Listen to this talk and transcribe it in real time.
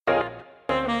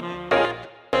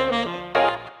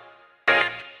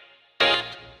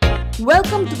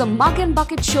Welcome to the Mug and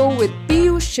Bucket Show with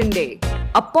Piyush Shinde,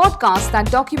 a podcast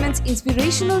that documents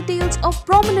inspirational tales of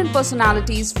prominent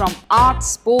personalities from arts,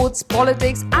 sports,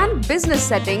 politics, and business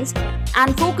settings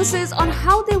and focuses on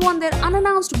how they won their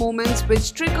unannounced moments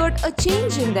which triggered a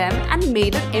change in them and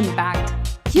made an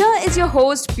impact. Here is your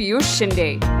host Piyush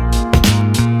Shinde.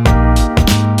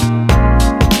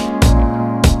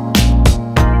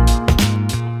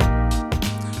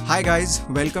 Hi guys,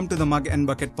 welcome to the Mug and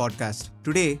Bucket podcast.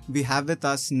 Today we have with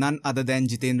us none other than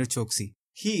Jitendra Chouksey.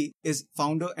 He is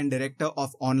founder and director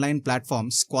of online platform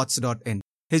Squats.in.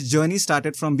 His journey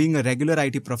started from being a regular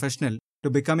IT professional to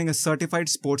becoming a certified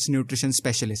sports nutrition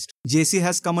specialist. JC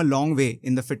has come a long way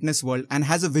in the fitness world and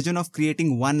has a vision of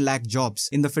creating 1 lakh jobs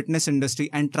in the fitness industry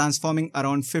and transforming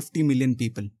around 50 million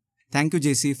people. Thank you,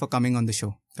 JC, for coming on the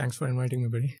show. Thanks for inviting me,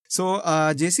 buddy. So,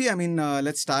 JC,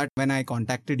 let's start. When I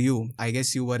contacted you, I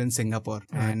guess you were in Singapore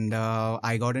and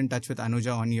I got in touch with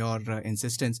Anuja on your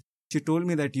insistence. She told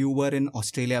me that you were in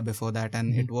Australia before that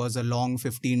and it was a long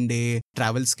 15-day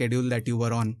travel schedule that you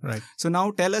were on. Right. So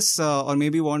now tell us, or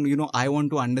maybe I want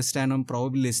to understand, and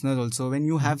probably listeners also, when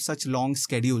you have such long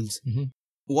schedules,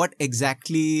 what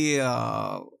exactly,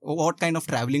 what kind of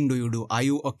traveling do you do? Are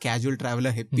you a casual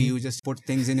traveler, hippie? You just put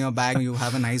things in your bag, you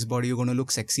have a nice body, you're going to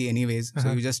look sexy anyways.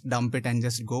 So you just dump it and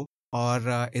just go.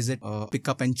 Or is it pick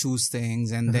up and choose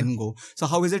things and then go? So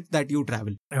how is it that you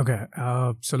travel? Okay.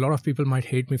 So a lot of people might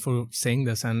hate me for saying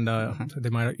this and they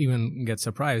might even get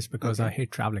surprised because I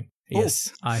hate traveling.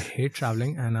 Yes, I hate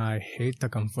traveling and I hate the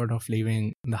comfort of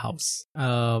leaving the house.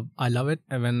 I love it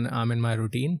when I'm in my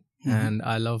routine and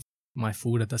I love my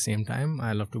food at the same time.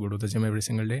 I love to go to the gym every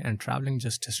single day and traveling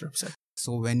just disrupts it.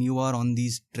 So when you are on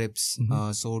these trips,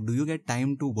 so do you get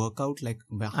time to work out? Like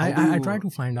I try to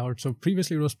find out. So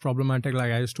previously it was problematic.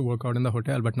 Like I used to work out in the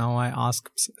hotel, but now I ask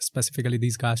specifically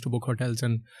these guys to book hotels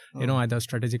in, either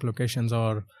strategic locations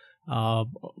or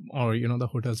the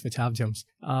hotels which have gyms.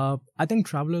 I think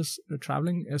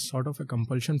traveling is sort of a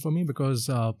compulsion for me because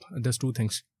there's two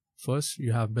things. First,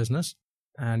 you have business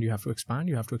and you have to expand,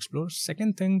 you have to explore.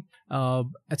 Second thing,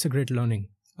 it's a great learning.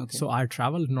 Okay. So I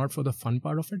travel not for the fun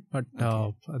part of it, but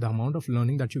the amount of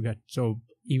learning that you get. So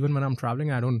even when I'm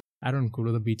traveling, I don't go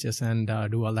to the beaches and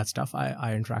do all that stuff.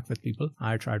 I interact with people.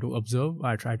 I try to observe.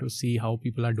 I try to see how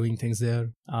people are doing things there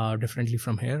differently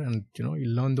from here. And, you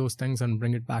learn those things and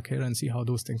bring it back here and see how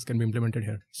those things can be implemented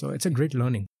here. So it's a great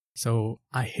learning. So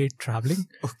I hate traveling,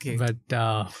 but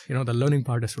the learning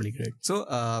part is really great. So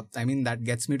that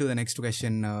gets me to the next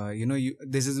question.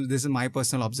 This is my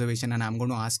personal observation, and I'm going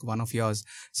to ask one of yours.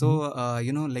 So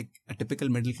like a typical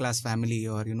middle class family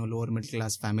or lower middle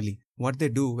class family, what they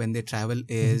do when they travel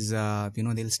is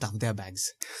they'll stuff their bags,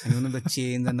 and the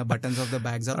chains and the buttons of the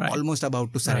bags are almost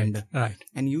about to surrender. Right.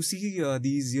 And you see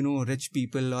these rich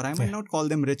people, or I might not call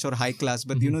them rich or high class,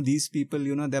 but these people,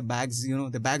 their bags,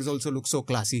 their bags also look so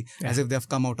classy. As if they've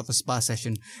come out of a spa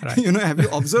session. Right. Have you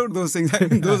observed those things? I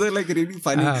mean, those are like really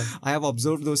funny. I have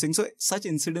observed those things. So such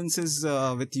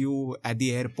incidences with you at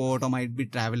the airport or might be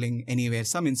traveling anywhere,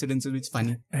 some incidences which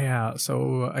funny. Yeah.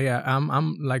 So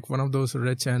I'm like one of those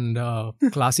rich and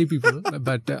classy people,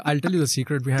 but I'll tell you the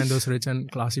secret behind those rich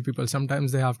and classy people.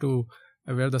 Sometimes they have to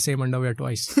wear the same underwear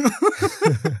twice.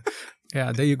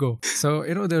 Yeah, there you go. So,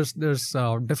 there's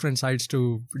different sides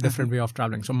to different way of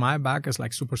traveling. So my bag is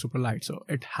like super, super light. So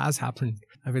it has happened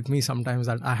with me sometimes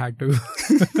that I had to.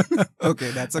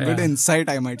 Okay, that's a good insight,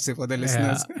 I might say, for the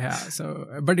listeners. Yeah. So,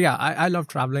 but I love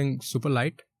traveling super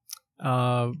light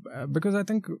because I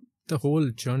think the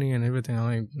whole journey and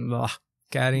everything,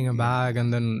 carrying a bag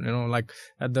and then,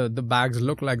 the bags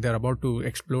look like they're about to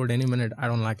explode any minute. I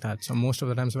don't like that. So most of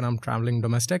the times when I'm traveling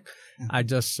domestic, I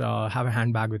just have a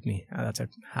handbag with me. That's it.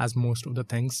 Has most of the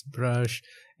things, brush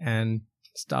and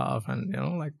stuff and,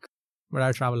 but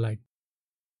I travel light.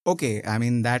 Okay,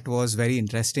 that was very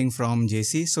interesting from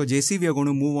JC. So JC, we are going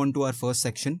to move on to our first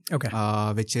section,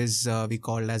 which is we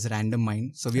called as Random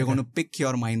Mind. So we are going to pick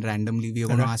your mind randomly. We are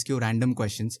going to ask you random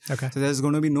questions. Okay. So there's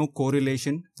going to be no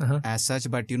correlation as such,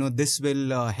 but this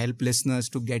will help listeners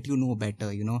to get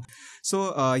better.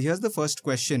 So here's the first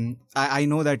question. I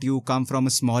know that you come from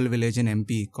a small village in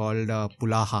MP called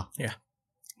Pulaha. Yeah.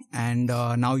 And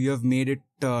now you have made it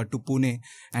to Pune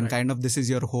and kind of this is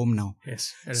your home now.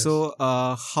 Yes. So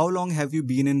how long have you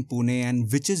been in Pune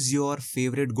and which is your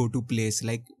favorite go-to place?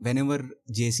 Like whenever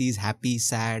JC is happy,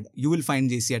 sad, you will find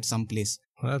JC at some place.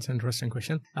 Well, that's an interesting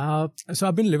question. So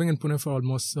I've been living in Pune for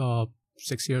almost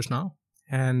 6 years now.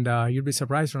 And you'd be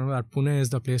surprised to know that Pune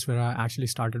is the place where I actually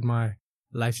started my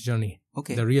life's journey.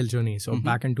 Okay. The real journey. So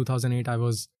back in 2008, I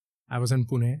was in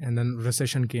Pune and then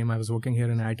recession came. I was working here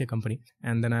in an IT company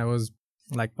and then I was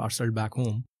like parceled back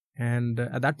home And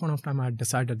at that point of time, I had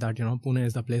decided that, Pune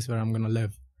is the place where I'm going to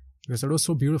live. Because it was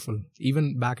so beautiful.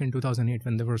 Even back in 2008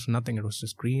 when there was nothing, it was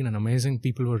just green and amazing.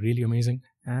 People were really amazing.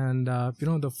 And,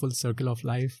 the full circle of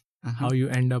life, how you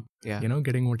end up,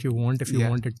 getting what you want if you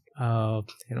want it,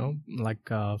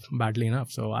 badly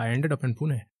enough. So I ended up in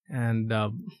Pune. And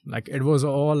it was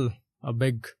all a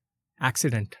big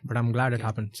accident, but I'm glad it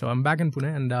happened. So I'm back in Pune.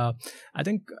 And I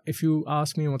think if you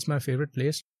ask me what's my favorite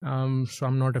place, so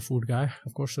I'm not a food guy,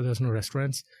 of course, so there's no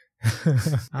restaurants.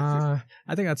 I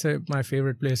think I'd say my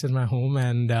favorite place is my home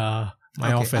and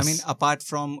my office. I mean, apart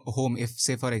from home, if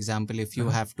say for example, if you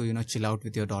have to, chill out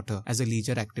with your daughter as a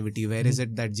leisure activity, where is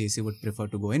it that JC would prefer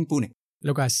to go in Pune?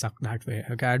 Look, I suck that way.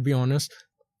 Okay, I'd be honest.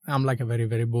 I'm like a very,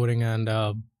 very boring and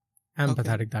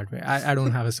empathetic that way. I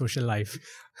don't have a social life.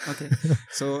 Okay.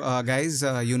 So, guys,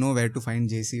 you know where to find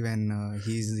JC when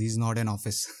he's not in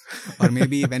office. Or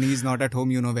maybe when he's not at home,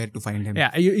 you know where to find him.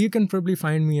 Yeah, you can probably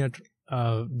find me at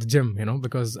the gym,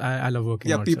 because I love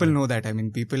working out. Yeah, people know that. I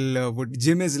mean, people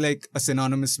gym is like a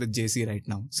synonymous with JC right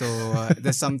now. So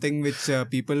there's something which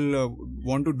people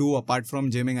want to do apart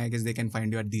from gymming. I guess they can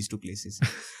find you at these two places.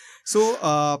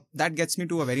 So that gets me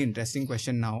to a very interesting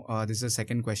question now. This is the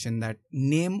second question, that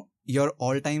name your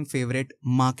all-time favorite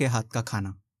maa ke haath ka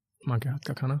khana. Maa ke haath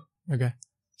ka khana. Okay.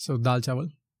 So dal chawal.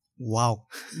 Wow.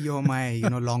 You're my,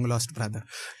 long lost brother.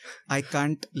 I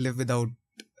can't live without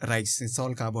rice. It's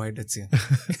all carbohydrates here.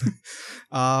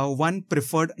 One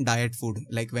preferred diet food,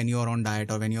 like when you're on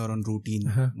diet or when you're on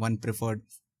routine, one preferred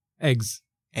eggs.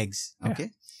 Okay.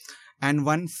 And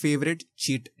one favorite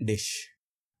cheat dish.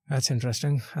 That's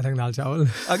interesting. I think dal chawal.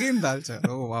 Again dal chawal.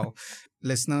 Oh wow.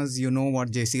 Listeners, you know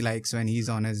what JC likes when he's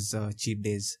on his cheat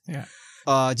days. Yeah.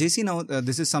 JC, now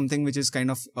this is something which is kind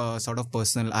of sort of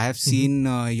personal. I have seen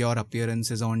your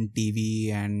appearances on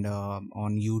TV and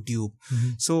on YouTube.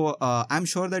 So I'm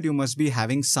sure that you must be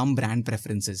having some brand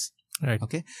preferences. Right.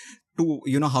 Okay. To,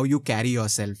 how you carry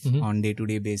yourself on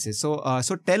day-to-day basis. So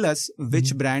tell us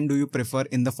which brand do you prefer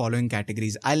in the following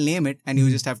categories. I'll name it and you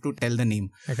just have to tell the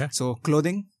name. Okay. So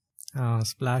clothing.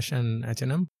 Splash and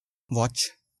H&M.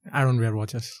 Watch. I don't wear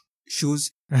watches.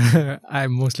 Shoes. I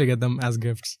mostly get them as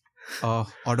gifts.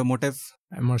 Automotive.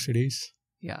 Mercedes.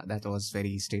 Yeah, that was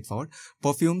very straightforward.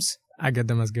 Perfumes. I get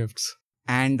them as gifts.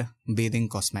 And bathing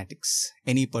cosmetics.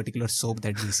 Any particular soap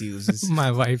that DC uses?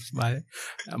 My wife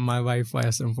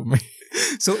buys them for me.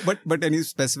 So, but any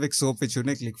specific soap which you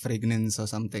like fragrance or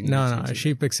something? No.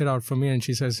 She picks it out for me and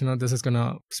she says, this is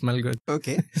gonna smell good.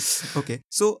 Okay.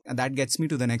 So that gets me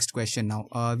to the next question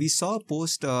now. We saw a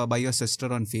post by your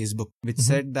sister on Facebook which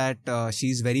said that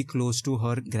she's very close to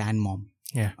her grandmom.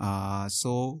 Yeah.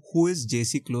 So who is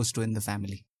JC close to in the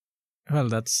family? Well,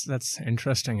 that's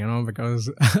interesting, because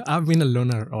I've been a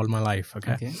loner all my life.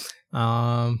 Okay.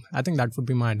 I think that would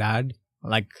be my dad.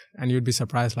 And you'd be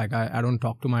surprised, I don't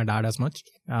talk to my dad as much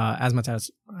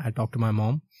as I talk to my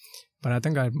mom. But I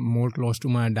think I'm more close to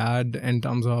my dad in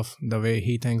terms of the way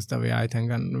he thinks, the way I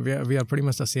think, and we are pretty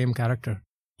much the same character.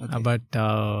 Okay.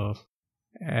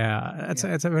 It's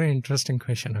a very interesting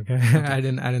question. Okay. I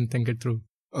didn't think it through.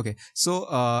 Okay.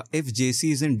 So if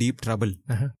JC is in deep trouble,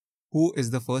 who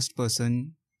is the first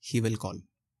person he will call?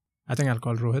 I think I'll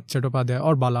call Rohit Chattopadhyay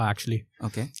or Bala actually.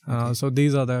 Okay. So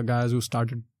these are the guys who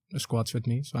started squats with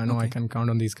me. So I know I can count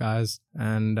on these guys.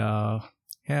 And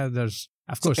there's,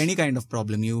 of course. So any kind of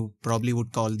problem, you probably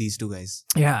would call these two guys.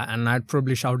 Yeah, and I'd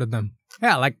probably shout at them.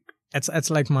 Yeah, it's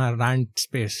like my rant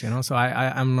space, So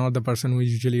I'm not the person who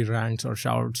usually rants or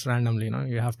shouts randomly,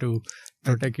 You have to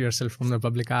protect yourself from the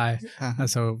public eye.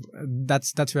 So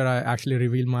that's where I actually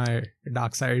reveal my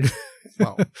dark side.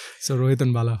 Wow. So Rohit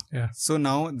and Bala, yeah. So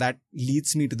now that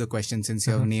leads me to the question, since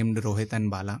you have named Rohit and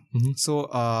Bala.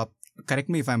 So correct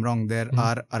me if I'm wrong, there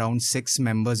are around 6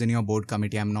 members in your board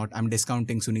committee. I'm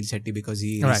discounting Sunil Shetty because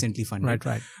he recently funded.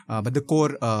 Right. But the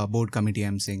core board committee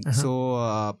I'm saying.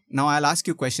 So now I'll ask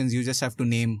you questions. You just have to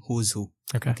name who's who.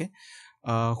 Okay.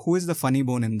 Who is the funny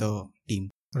bone in the team?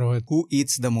 Rohit. Who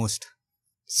eats the most?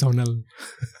 Sonal.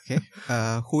 Okay.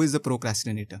 Who is the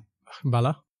procrastinator?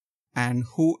 Bala. And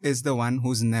who is the one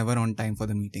who's never on time for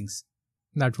the meetings?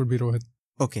 That would be Rohit.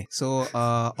 Okay, so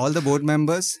all the board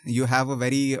members, you have a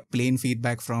very plain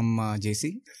feedback from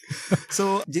JC.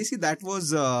 So JC, that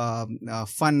was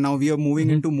fun. Now we are moving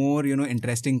into more,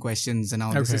 interesting questions.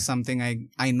 Now this is something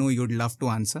I know you'd love to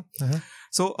answer.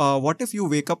 So what if you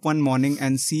wake up one morning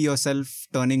and see yourself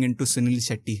turning into Sunil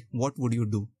Shetty? What would you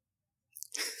do?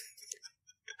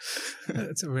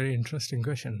 That's a very interesting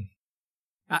question.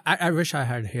 I wish I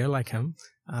had hair like him.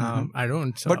 I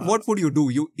don't. So, but what would you do?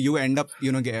 You end up,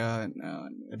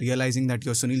 realizing that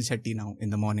you're Sunil Shetty now in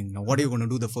the morning. Now, what are you going to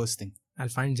do the first thing? I'll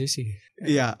find JC.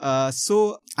 Yeah.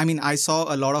 So, I mean, I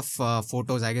saw a lot of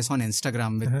photos, I guess, on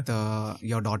Instagram with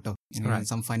your daughter. And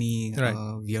some funny,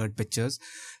 weird pictures.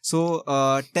 So,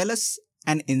 tell us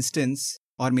an instance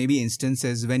or maybe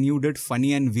instances when you did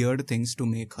funny and weird things to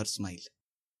make her smile.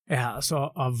 Yeah.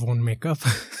 So, I've worn makeup.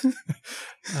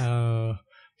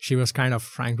 She was kind of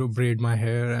trying to braid my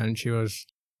hair, and she was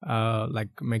like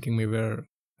making me wear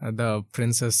the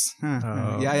princess.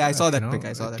 I saw that pic.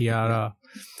 I saw that tiara.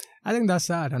 Pic, yeah. I think that's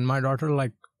that. And my daughter,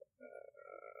 like,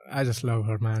 I just love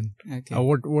her, man. Okay.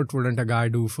 What wouldn't a guy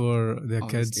do for their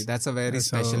kids? That's a very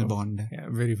special bond. Yeah,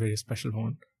 very, very special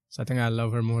bond. So I think I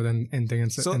love her more than anything in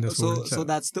this world. So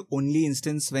that's the only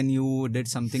instance when you did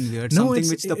something weird, something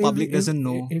which the public doesn't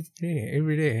know.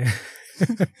 Every day.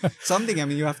 Something, I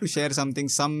mean, you have to share something,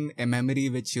 a memory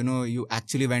which, you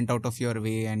actually went out of your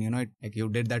way and, like you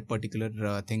did that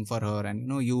particular thing for her and,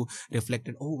 you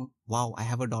reflected, oh, wow, I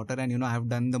have a daughter and, I have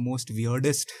done the most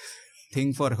weirdest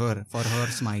thing for her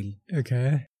smile.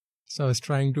 Okay. So I was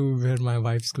trying to wear my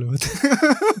wife's clothes.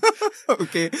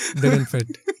 Okay. Didn't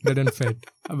fit.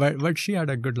 But she had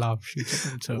a good laugh.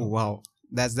 So. Wow.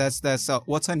 That's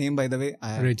what's her name, by the way?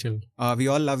 Rachel. We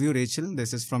all love you, Rachel.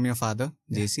 This is from your father,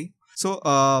 JC. So,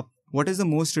 what is the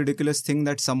most ridiculous thing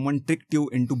that someone tricked you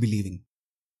into believing?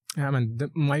 I mean, there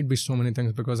might be so many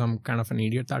things because I'm kind of an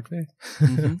idiot that way.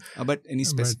 But any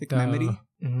specific memory?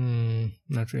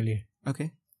 Not really.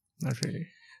 Okay. Not really.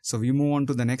 So, we move on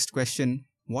to the next question.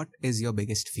 What is your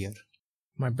biggest fear?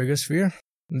 My biggest fear?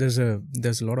 There's a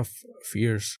lot of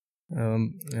fears.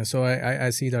 So I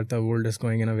see that the world is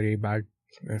going in a very bad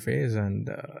phase, and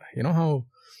you know how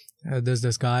there's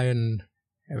this guy in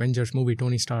Avengers movie,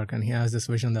 Tony Stark, and he has this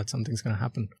vision that something's gonna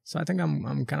happen. So I think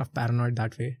I'm kind of paranoid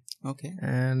that way. Okay.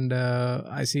 And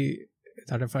I see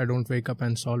that if I don't wake up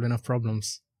and solve enough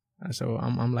problems, so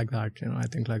I'm like that. I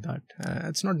think like that.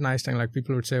 It's not a nice thing. Like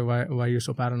people would say, why are you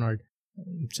so paranoid?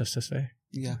 Just this way.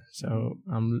 Yeah. So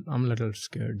I'm a little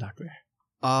scared that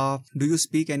way. Do you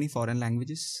speak any foreign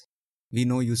languages? We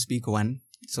know you speak one,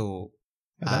 so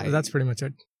that's pretty much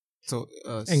it. So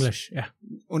English, yeah.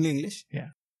 Only English? Yeah.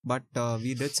 But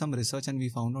we did some research and we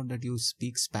found out that you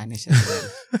speak Spanish as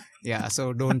well. Yeah,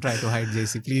 so don't try to hide,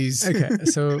 JC, please. Okay,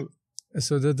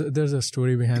 so there's a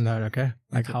story behind that, okay?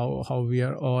 Like how we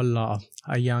are all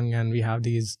young and we have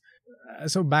these...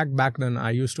 So back then,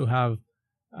 I used to have...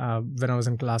 when I was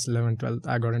in class 11, 12,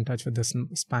 I got in touch with this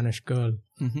Spanish girl.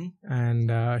 Mm-hmm.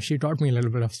 And she taught me a little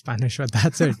bit of Spanish, but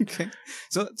that's it. Okay.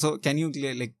 So can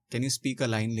you speak a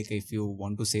line, like if you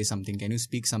want to say something, can you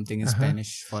speak something in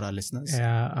Spanish for our listeners?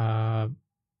 Yeah.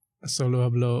 Solo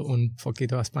hablo un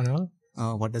poquito español.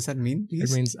 What does that mean,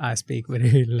 please? It means I speak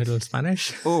very little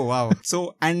Spanish. Oh, wow.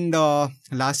 So, and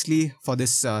lastly, for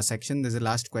this section, there's a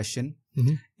last question.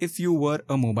 Mm-hmm. If you were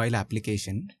a mobile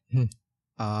application,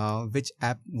 which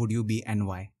app would you be and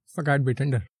why? Fuck, I'd be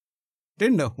Tinder.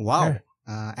 Tinder? Wow.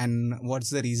 Yeah. And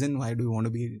what's the reason? Why do you want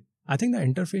to be? I think the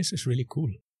interface is really cool.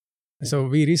 So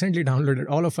we recently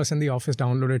all of us in the office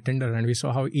downloaded Tinder and we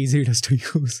saw how easy it is to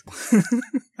use.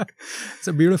 It's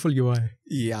a beautiful UI.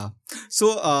 Yeah.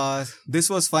 So this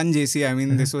was fun, JC. I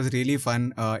mean, this was really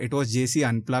fun. It was JC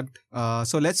Unplugged.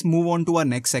 So let's move on to our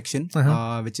next section,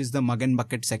 which is the Mug and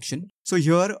Bucket section. So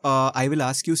here, I will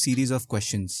ask you a series of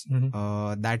questions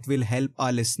that will help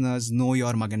our listeners know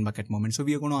your Mug and Bucket moment. So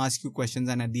we are going to ask you questions,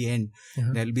 and at the end,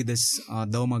 there will be this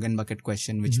the Mug and Bucket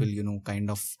question, which will,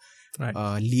 kind of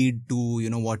lead to,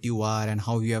 what you are and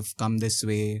how you have come this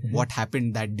way, what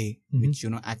happened that day, which,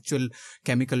 actual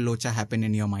chemical locha happened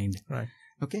in your mind. Right.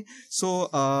 Okay. So,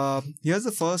 here's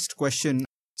the first question.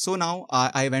 So now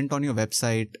I went on your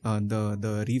website,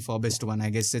 the refurbished one. I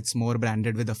guess it's more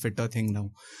branded with a fitter thing now.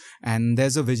 And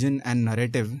there's a vision and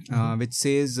narrative, which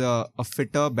says a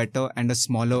fitter, better, and a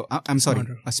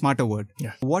smarter word.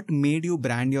 Yeah. What made you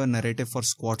brand your narrative for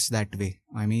squats that way?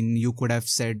 I mean, you could have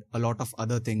said a lot of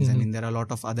other things. I mean, there are a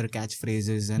lot of other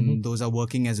catchphrases and those are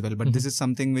working as well. But this is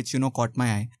something which, caught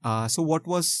my eye. So what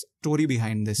was story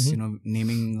behind this,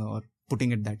 naming or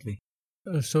putting it that way?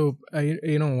 So,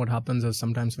 what happens is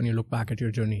sometimes when you look back at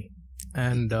your journey,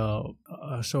 and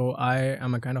so I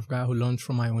am a kind of guy who learns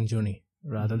from my own journey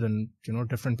rather than,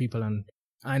 different people. And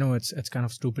I know it's kind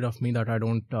of stupid of me that I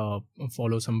don't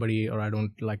follow somebody or I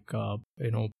don't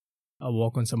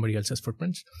walk on somebody else's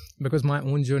footprints, because my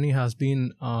own journey has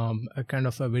been a kind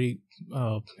of a very,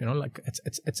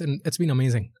 it's been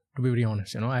amazing. To be very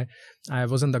honest, I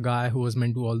wasn't the guy who was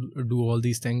meant to do all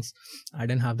these things. I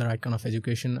didn't have the right kind of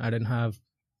education. I didn't have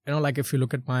like if you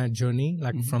look at my journey,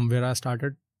 like from where I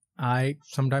started, I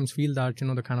sometimes feel that,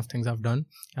 the kind of things I've done,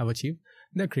 I've achieved,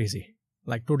 they're crazy,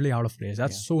 like totally out of place.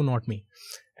 That's so not me.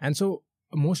 And so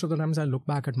most of the times I look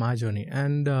back at my journey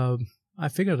and I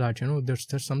figure that, there's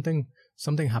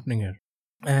something happening here.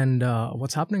 And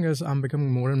what's happening is I'm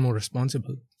becoming more and more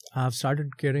responsible. I've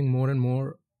started caring more and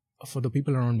more for the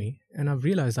people around me. And I've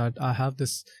realized that I have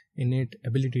this innate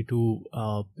ability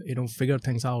to, figure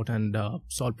things out and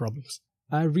solve problems.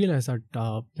 I realized that,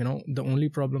 the only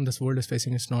problem this world is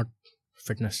facing is not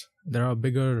fitness. There are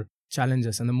bigger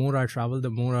challenges. And the more I travel, the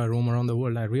more I roam around the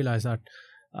world, I realize that,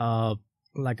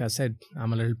 like I said,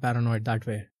 I'm a little paranoid that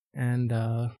way. And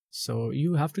so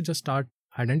you have to just start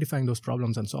identifying those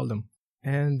problems and solve them.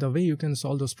 And the way you can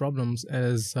solve those problems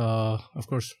is, of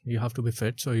course, you have to be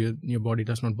fit, so your body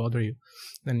does not bother you.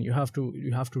 Then you have to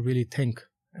really think,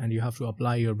 and you have to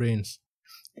apply your brains.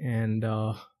 And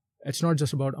it's not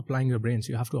just about applying your brains.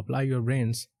 You have to apply your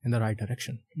brains in the right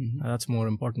direction. That's more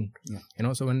important.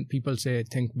 Yeah. So when people say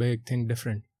think big, think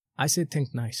different, I say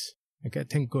think nice. Okay,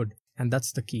 think good. And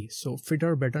that's the key. So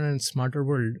fitter, better, and smarter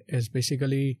world is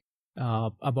basically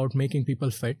about making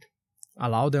people fit,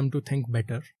 allow them to think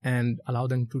better, and allow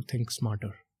them to think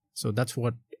smarter. So that's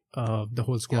what the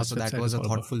whole squad. So that was a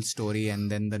thoughtful story, and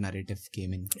then the narrative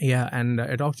came in. Yeah, and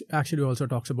it actually also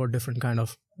talks about different kind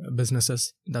of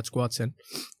businesses that Squad's in,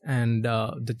 and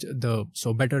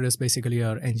so Better is basically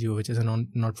our NGO, which is a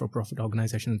not-for-profit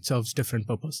organization. It serves different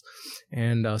purpose,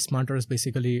 and Smarter is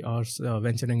basically our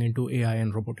venturing into AI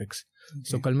and robotics. Okay.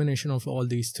 So culmination of all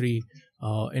these three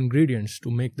ingredients to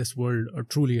make this world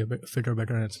truly a fitter,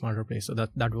 better, and smarter place. So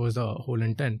that was the whole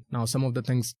intent. Now some of the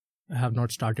things have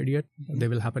not started yet. They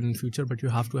will happen in future, but you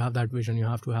have to have that vision. You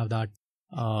have to have that,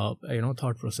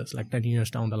 thought process. Like 10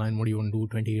 years down the line, what do you want to do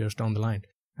 20 years down the line?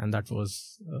 And that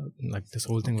was this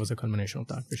whole thing was a culmination of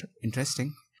that vision.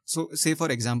 Interesting. So say for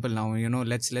example now,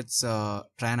 let's try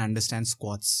and understand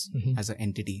Squads as an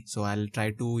entity. So I'll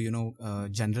try to,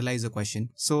 generalize the question.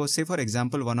 So say for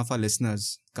example, one of our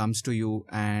listeners comes to you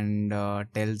and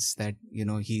tells that,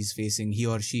 he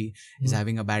or she is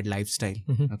having a bad lifestyle.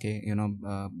 Okay.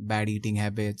 Bad eating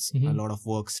habits, a lot of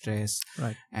work stress,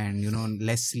 right, and,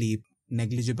 less sleep,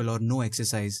 negligible or no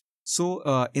exercise.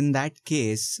 So in that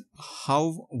case,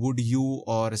 how would you,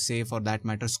 or say for that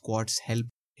matter, Squads help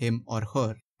him or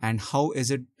her? And how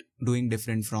is it doing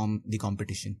different from the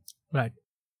competition? Right.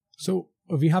 So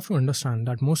we have to understand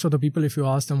that most of the people, if you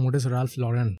ask them what is Ralph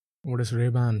Lauren, what is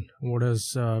Ray-Ban, what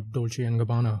is Dolce &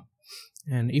 Gabbana,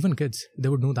 and even kids, they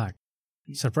would know that.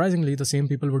 Surprisingly, the same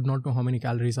people would not know how many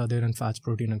calories are there in fats,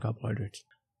 protein, and carbohydrates.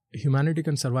 Humanity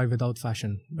can survive without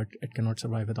fashion, but it cannot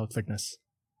survive without fitness.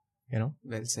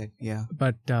 Well said. Yeah.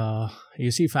 But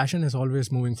you see, fashion is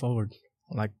always moving forward.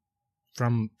 Like,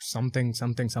 from something,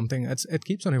 it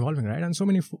keeps on evolving, right? And so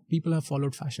many people have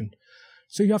followed fashion.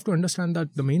 So you have to understand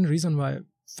that the main reason why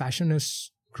fashion is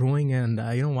growing and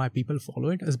why people follow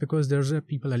it is because there's a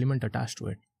people element attached to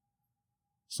it.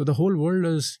 So the whole world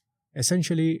is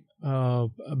essentially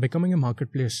becoming a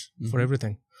marketplace for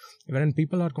everything, wherein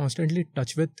people are constantly in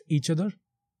touch with each other,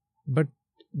 but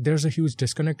there's a huge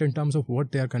disconnect in terms of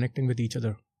what they are connecting with each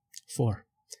other for.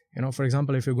 For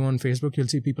example, if you go on Facebook, you'll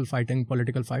see people fighting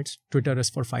political fights. Twitter is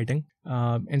for fighting.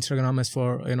 Instagram is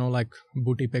for, like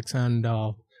booty pics and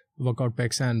workout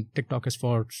pics, and TikTok is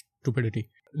for stupidity.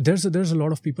 There's a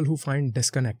lot of people who find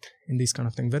disconnect in these kind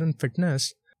of things. Wherein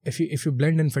fitness, if you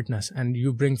blend in fitness and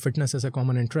you bring fitness as a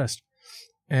common interest,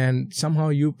 and somehow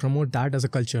you promote that as a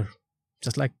culture,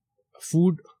 just like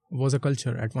food was a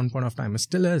culture at one point of time, it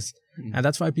still is. And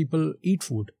that's why people eat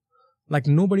food. Like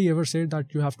nobody ever said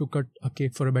that you have to cut a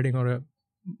cake for a wedding or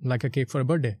a cake for a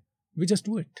birthday. We just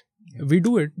do it. Yeah. We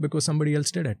do it because somebody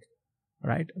else did it,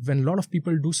 right? When a lot of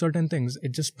people do certain things,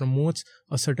 it just promotes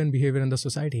a certain behavior in the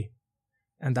society.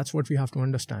 And that's what we have to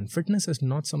understand. Fitness is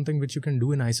not something which you can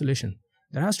do in isolation.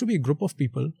 There has to be a group of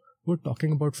people who are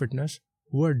talking about fitness,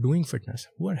 who are doing fitness,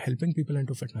 who are helping people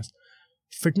into fitness.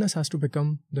 Fitness has to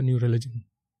become the new religion.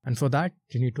 And for that,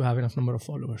 you need to have enough number of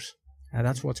followers. And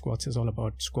that's what Squads is all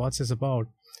about. Squads is about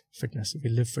fitness. We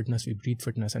live fitness, we breathe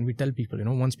fitness. And we tell people,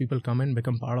 once people come in,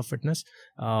 become part of fitness,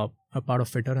 a part of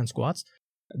Fitter and Squads,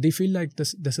 they feel like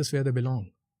this is where they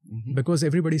belong. Because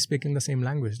everybody's speaking the same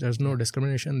language. There's no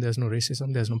discrimination, there's no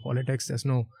racism, there's no politics, there's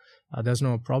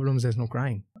no problems, there's no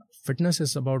crying. Fitness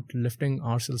is about lifting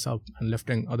ourselves up and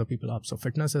lifting other people up. So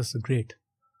fitness is great.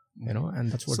 And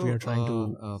that's what we are trying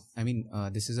to.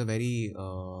 This is a very,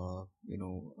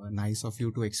 nice of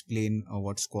you to explain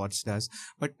what Squads does.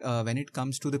 But when it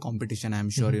comes to the competition, I'm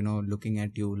sure, looking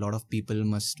at you, a lot of people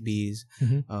must be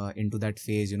into that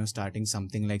phase, starting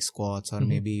something like Squads or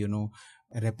maybe,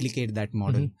 replicate that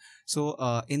model.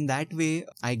 So in that way,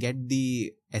 I get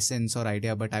the essence or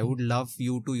idea, but I would love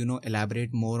you to,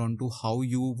 elaborate more onto how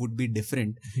you would be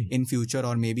different in future,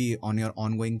 or maybe on your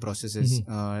ongoing processes,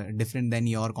 different than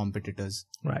your competitors.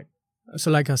 Right.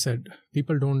 So like I said,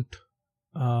 people would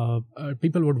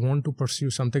want to pursue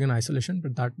something in isolation,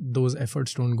 but those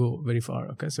efforts don't go very far.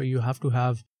 Okay. So you have to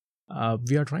have,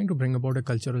 we are trying to bring about a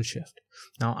cultural shift.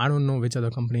 Now, I don't know which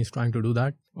other company is trying to do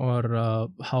that, or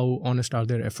how honest are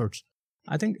their efforts.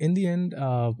 I think in the end,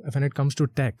 when it comes to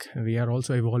tech, we are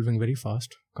also evolving very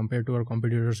fast. Compared to our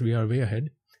competitors, we are way ahead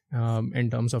in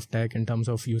terms of tech, in terms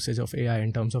of usage of AI,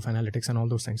 in terms of analytics and all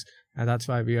those things. And that's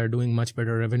why we are doing much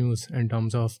better revenues in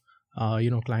terms of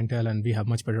clientele, and we have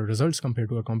much better results compared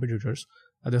to our competitors.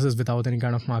 This is without any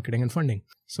kind of marketing and funding.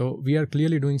 So we are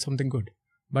clearly doing something good.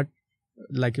 But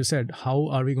like you said, how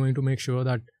are we going to make sure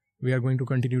that we are going to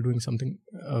continue doing something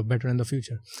better in the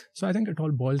future? So I think it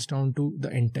all boils down to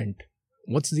the intent.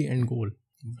 What's the end goal,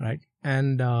 right?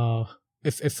 And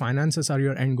if finances are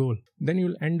your end goal, then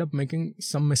you'll end up making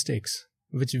some mistakes,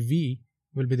 which we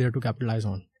will be there to capitalize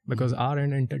on. Because our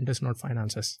end intent is not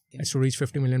finances. It's to reach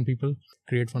 50 million people,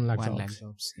 create 1 lakh jobs. 1 lakh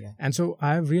jobs, yeah. And so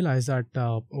I've realized that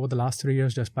over the last 3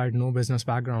 years, despite no business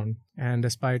background, and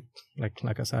despite,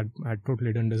 like I said, I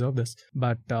totally didn't deserve this,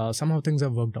 but somehow things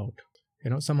have worked out.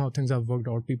 Somehow things have worked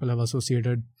out. People have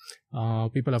associated,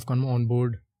 people have come on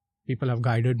board, people have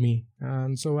guided me.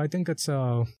 And so I think it's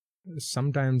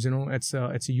sometimes,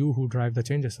 it's you who drive the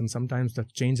changes, and sometimes the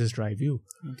changes drive you.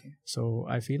 Okay. So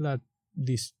I feel that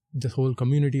this whole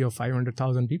community of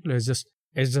 500,000 people is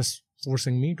just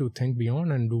forcing me to think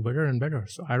beyond and do better and better.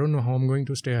 So I don't know how I'm going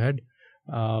to stay ahead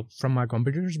from my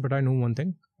competitors, but I know one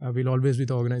thing: we'll always be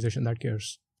the organization that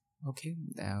cares. Okay,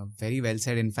 very well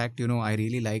said. In fact, I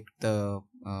really liked the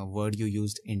word you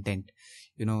used, intent.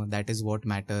 That is what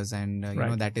matters, and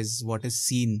Right. that is what is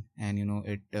seen, and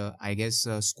it I guess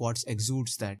Squats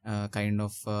exudes that kind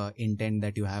of intent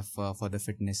that you have for the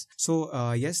fitness.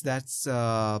 So yes, that's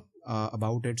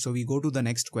about it. So we go to the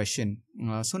next question.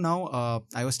 So now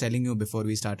I was telling you before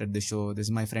we started the show, this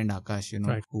is my friend Akash,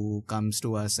 Right. who comes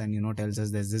to us and tells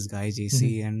us there's this guy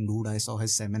JC, and dude, I saw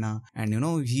his seminar, and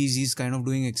he's kind of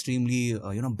doing extremely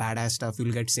badass stuff.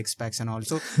 You'll get 6 packs and all.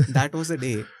 So that was a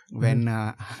day when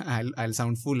I'll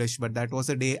sound foolish, but that was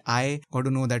a day I got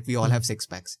to know that we all have 6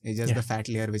 packs. It's just the fat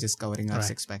layer which is covering our Right.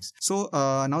 6 packs. So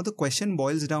now the question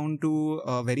boils down to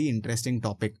a very interesting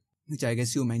topic, which I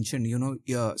guess you mentioned.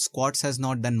 Squats has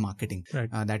not done marketing. Right.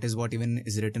 That is what even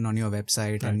is written on your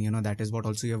website, Right. and that is what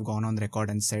also you have gone on record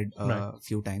and said a Right.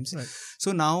 few times. Right.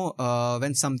 So now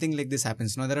when something like this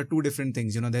happens, there are two different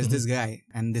things. There's this guy,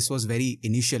 and this was very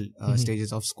initial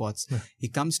stages of Squats. Yeah. He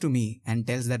comes to me and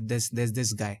tells that there's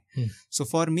this guy. So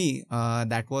for me,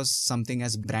 that was something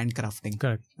as brand crafting.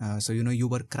 Correct. So you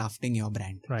were crafting your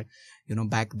brand. Right.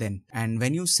 Back then. And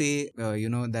when you say,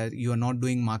 that you are not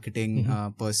doing marketing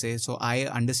per se, so I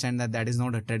understand that is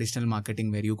not a traditional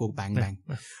marketing where you go bang, bang.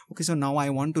 Right. Okay, so now I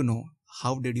want to know,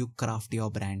 how did you craft your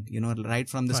brand? Right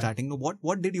from the Right. starting,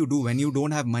 what did you do when you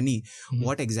don't have money?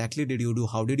 What exactly did you do?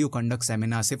 How did you conduct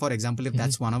seminars? Say, for example, if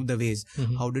that's one of the ways,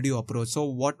 how did you approach? So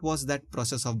what was that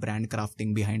process of brand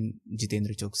crafting behind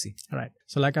Jitendra Chouksey? Right.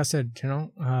 So like I said,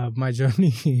 my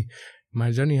journey, my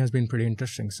journey has been pretty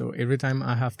interesting. So every time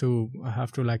I have to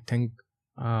like think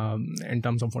in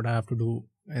terms of what I have to do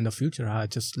in the future, I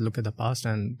just look at the past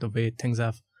and the way things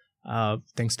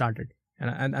started.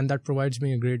 And that provides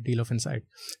me a great deal of insight.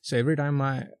 So every time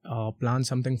I plan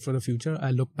something for the future,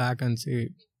 I look back and say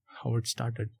how it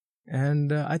started.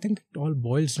 And I think it all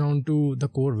boils down to the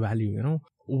core value.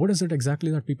 What is it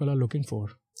exactly that people are looking for?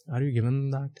 Are you given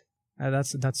that?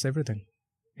 That's everything.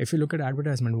 If you look at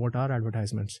advertisement, what are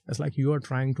advertisements? It's like you are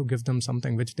trying to give them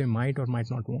something which they might or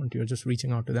might not want. You're just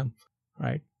reaching out to them,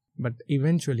 right? But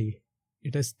eventually,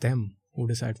 it is them who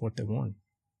decide what they want,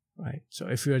 right? So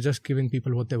if you are just giving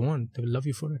people what they want, they will love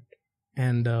you for it.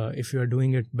 And if you are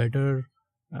doing it better,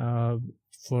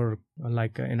 for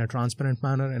like in a transparent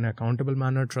manner, in an accountable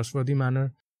manner, trustworthy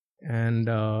manner, and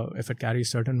if it carries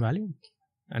certain value,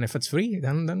 and if it's free,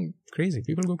 then crazy.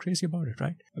 People go crazy about it,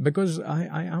 right? Because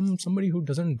I am somebody who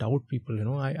doesn't doubt people,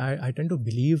 I tend to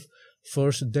believe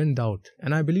first, then doubt.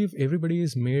 And I believe everybody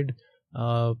is made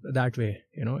that way,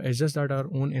 It's just that our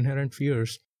own inherent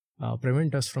fears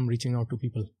prevent us from reaching out to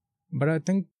people. But I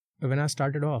think when I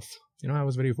started off, I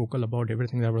was very vocal about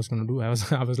everything that I was going to do. I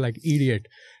was like idiot.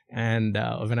 And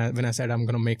when I said I'm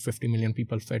going to make 50 million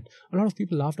people fit, a lot of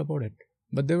people laughed about it.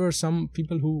 But there were some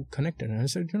people who connected, and I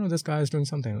said, this guy is doing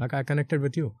something. Like I connected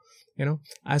with you.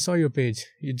 I saw your page.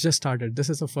 You just started. This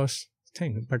is the first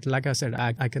thing. But like I said,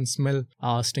 I can smell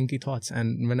stinky thoughts.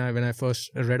 And when I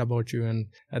first read about you and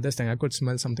this thing, I could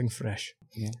smell something fresh.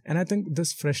 Yeah. And I think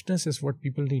this freshness is what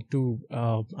people need to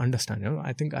understand.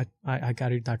 I think I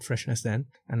carried that freshness then,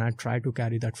 and I try to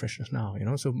carry that freshness now.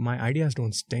 So my ideas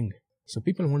don't sting. So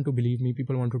people want to believe me,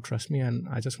 people want to trust me, and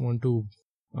I just want to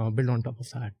build on top of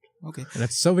that. Okay. And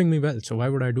it's serving me well. So why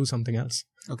would I do something else?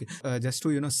 Okay. Just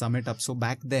to, sum it up. So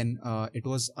back then, it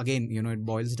was again, it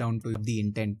boils down to the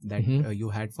intent that you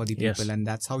had for the people. Yes. And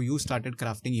that's how you started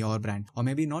crafting your brand. Or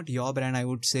maybe not your brand, I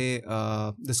would say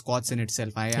the Squats in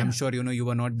itself. I am sure, you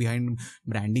were not behind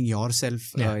branding yourself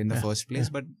in the first place,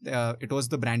 but it was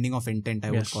the branding of intent,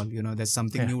 I would call. There's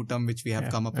something new term which we have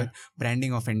come up with,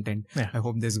 branding of intent. I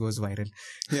hope this goes viral.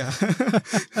 Yeah.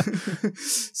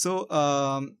 So,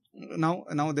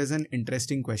 now there's an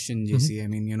interesting question, JC. I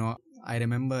mean, I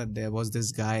remember there was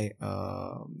this guy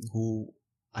who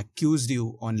accused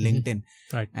you on LinkedIn,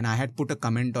 right? And I had put a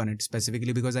comment on it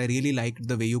specifically because I really liked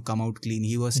the way you come out clean.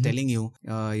 He was telling you,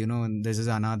 this is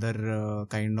another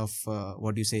kind of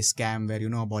what do you say, scam where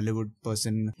a Bollywood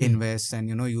person invests and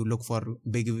you look for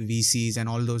big VCs and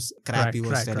all those crap he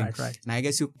was telling. Right. And I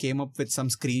guess you came up with some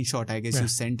screenshot. I guess you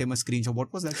sent him a screenshot.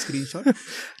 What was that screenshot?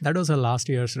 That was a last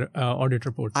year's audit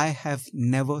report. I have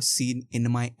never seen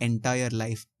in my entire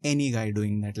life any guy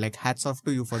doing that. Like, hats off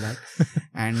to you for that.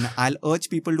 And I'll urge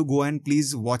people to go and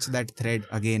please watch that thread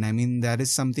again. I mean, there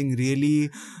is something really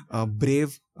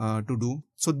brave to do.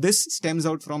 So this stems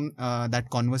out from that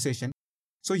conversation.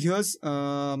 So here's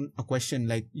a question,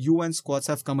 like you and Squats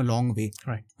have come a long way,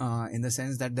 right? In the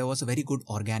sense that there was a very good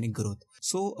organic growth.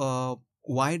 So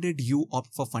why did you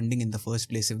opt for funding in the first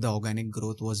place if the organic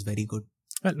growth was very good?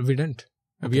 Well, we didn't.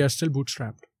 Okay. We are still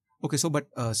bootstrapped. Okay, so but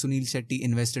Sunil Shetty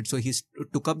invested, so he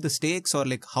took up the stakes, or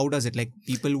like how does it? Like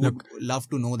people would love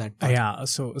to know that part. Yeah,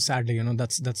 so sadly,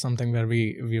 that's something where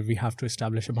we have to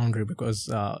establish a boundary because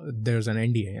there's an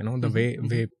NDA. The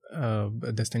way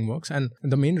this thing works, and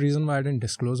the main reason why I didn't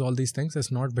disclose all these things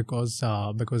is not because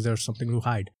there's something to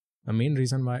hide. The main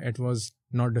reason why it was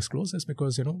not disclosed is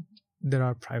because there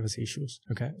are privacy issues.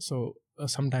 Okay, so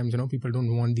sometimes people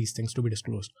don't want these things to be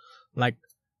disclosed, like.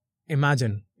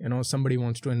 Imagine, somebody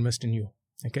wants to invest in you.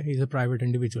 Okay, he's a private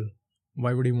individual.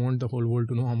 Why would he want the whole world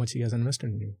to know how much he has invested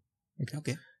in you?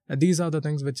 Okay. These are the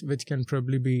things which can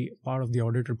probably be part of the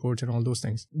audit reports and all those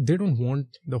things. They don't want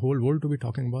the whole world to be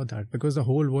talking about that because the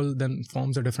whole world then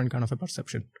forms a different kind of a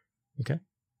perception. Okay,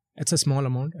 it's a small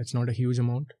amount. It's not a huge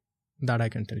amount. That I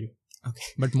can tell you. Okay.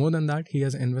 But more than that, he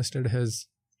has invested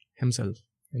himself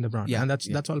in the brand. And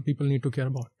that's all people need to care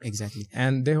about. Exactly.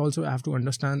 And they also have to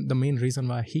understand the main reason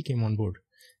why he came on board.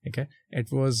 Okay. It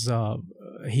was,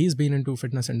 he's been into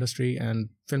fitness industry and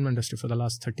film industry for the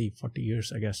last 30, 40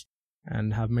 years, I guess,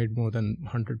 and have made more than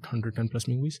 110 plus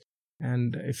movies.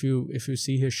 And if you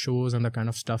see his shows and the kind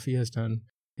of stuff he has done,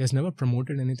 he has never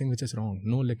promoted anything which is wrong.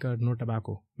 No liquor, no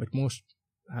tobacco. But most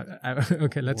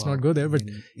okay, let's not go there, but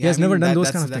he has never done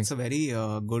those kind of things. That's a very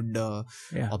good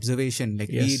observation. Like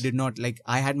he did not, like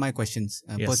I had my questions.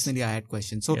 Personally, I had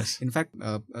questions. So in fact,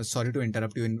 sorry to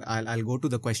interrupt you. I'll go to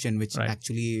the question which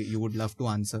actually you would love to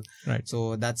answer. Right.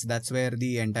 So that's where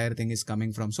the entire thing is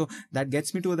coming from. So that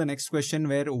gets me to the next question,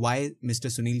 where why Mr.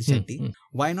 Sunil Shetty?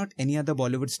 Why not any other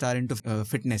Bollywood star into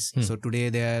fitness? So today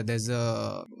there's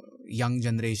a young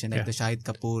generation like the Shahid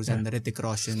Kapoors and the Hrithik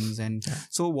Roshans, and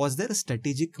so was there a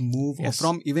strategic move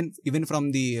from even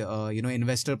from the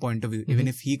investor point of view, even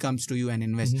if he comes to you and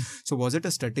invests, so was it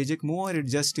a strategic move or it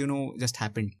just just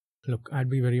happened? Look, I'd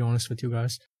be very honest with you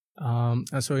guys.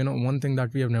 So one thing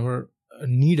that we have never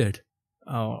needed,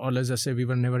 or let's just say we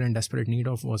were never in desperate need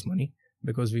of, was money,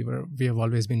 because we have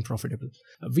always been profitable.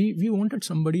 We wanted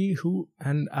somebody who,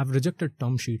 and I've rejected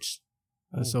term sheets.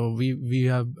 So we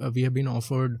have been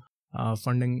offered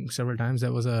funding several times.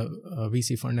 There was a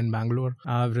VC fund in Bangalore.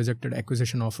 I've rejected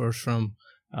acquisition offers from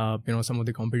some of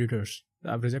the competitors.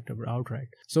 I've rejected outright.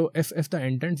 So if the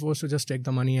intent was to just take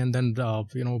the money and then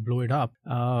blow it up,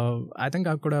 I think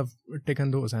I could have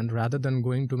taken those, and rather than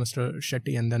going to Mr.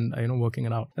 Shetty and then working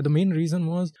it out. The main reason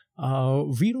was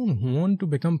we don't want to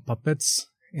become puppets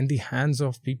in the hands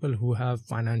of people who have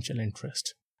financial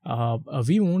interest.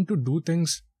 We want to do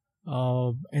things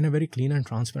in a very clean and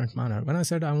transparent manner. When I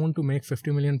said I want to make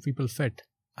 50 million people fit,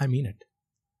 I mean it.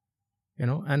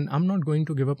 And I'm not going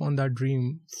to give up on that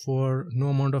dream for no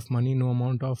amount of money, no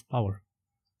amount of power.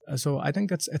 So I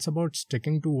think it's about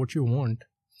sticking to what you want,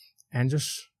 and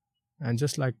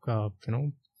just like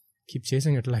keep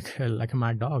chasing it like a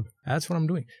mad dog. That's what I'm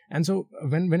doing. And so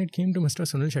when it came to Mr.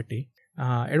 Sunil Shetty,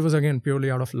 it was again purely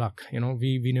out of luck.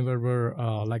 We never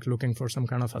were looking for some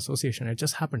kind of association. It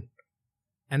just happened.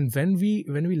 And when we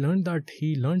learned that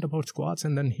he learned about squats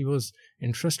and then he was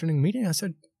interested in meeting, I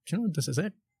said, this is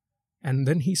it. And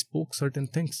then he spoke certain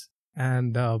things.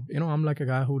 And, I'm like a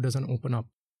guy who doesn't open up.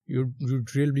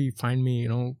 You'd really find me,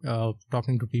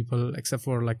 talking to people, except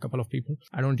for like a couple of people.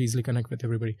 I don't easily connect with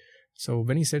everybody. So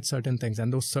when he said certain things,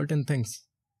 and those certain things,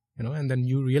 and then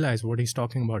you realize what he's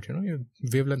talking about, your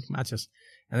wavelength matches.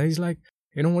 And then he's like,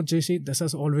 you know what, JC, this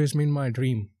has always been my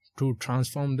dream to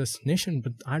transform this nation,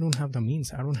 but I don't have the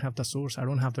means. I don't have the source. I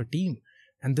don't have the team.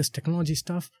 And this technology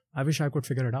stuff, I wish I could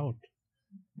figure it out.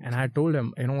 And I told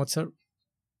him, you know what, sir,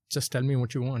 just tell me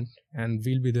what you want and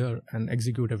we'll be there and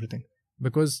execute everything.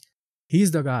 Because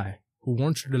he's the guy who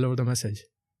wants to deliver the message,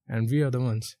 and we are the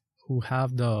ones who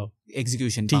have the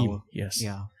execution team. Power. Yes.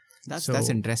 Yeah. That's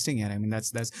interesting. Yeah. I mean,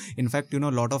 that's in fact, a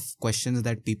lot of questions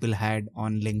that people had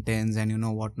on LinkedIn's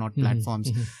and whatnot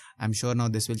platforms. I'm sure now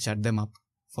this will shut them up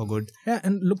for good. Yeah.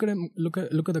 And look at him. Look at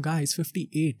the guy. He's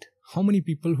 58. How many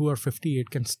people who are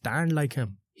 58 can stand like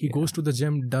him? He goes to the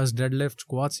gym, does deadlift,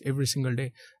 squats every single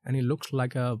day, and he looks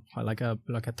like a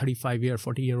 35-year,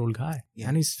 40-year-old guy. Yeah.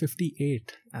 And he's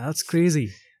 58. That's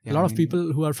crazy. Yeah, a lot of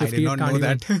people who are 58 can't even.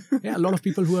 That. Yeah, a lot of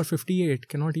people who are 58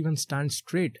 cannot even stand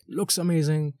straight. Looks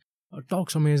amazing,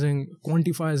 talks amazing,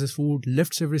 quantifies his food,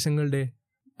 lifts every single day.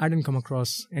 I didn't come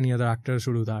across any other actors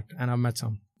who do that, and I've met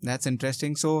some. That's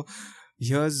interesting. So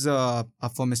here's for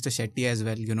Mr. Shetty as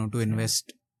well, to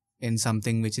invest in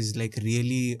something which is like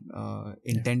really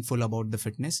intentful about the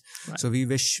fitness. Right. So we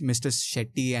wish Mr.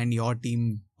 Shetty and your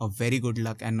team a very good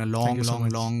luck and a long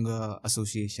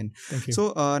association. Thank you.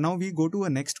 So now we go to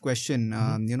a next question.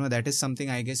 That is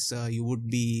something I guess you would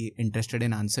be interested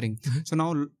in answering. So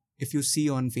now if you see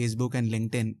on Facebook and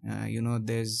LinkedIn,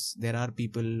 there are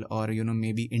people or,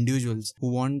 maybe individuals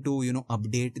who want to,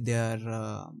 update their,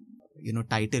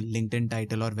 title, LinkedIn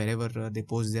title or wherever they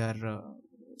post their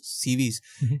CVs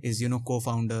is,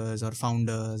 co-founders or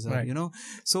founders, right. or,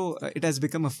 so it has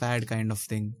become a fad kind of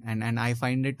thing. And I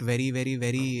find it very, very,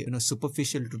 very,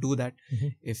 superficial to do that.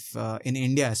 If in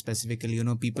India specifically,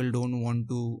 people don't want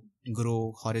to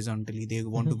grow horizontally, they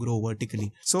want to grow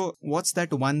vertically. So what's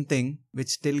that one thing which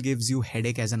still gives you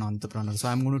headache as an entrepreneur? So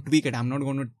I'm going to tweak it. I'm not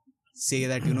going to say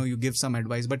that, you give some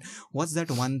advice, but what's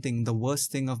that one thing, the worst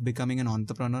thing of becoming an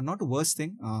entrepreneur? Not worst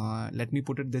thing, let me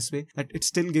put it this way, that it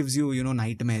still gives you,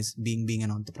 nightmares being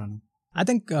an entrepreneur. I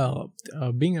think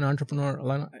being an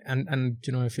entrepreneur, and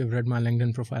if you've read my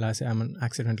LinkedIn profile, I say I'm an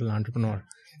accidental entrepreneur.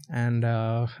 And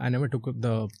I never took up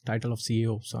the title of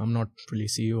CEO, so I'm not really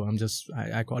CEO. I'm just,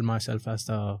 I call myself as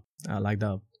the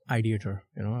ideator,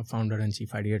 founder and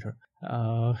chief ideator.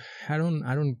 I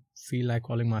don't feel like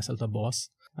calling myself a boss.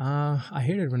 I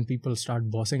hate it when people start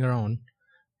bossing around.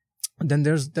 Then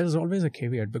there's always a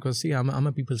caveat, because see, I'm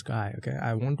a people's guy. Okay,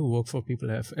 I want to work for people.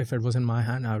 If it was in my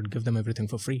hand, I would give them everything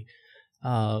for free.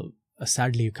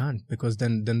 Sadly, you can't, because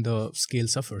then the scale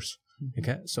suffers.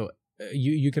 Okay, so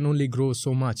you can only grow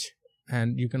so much,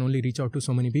 and you can only reach out to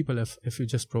so many people if you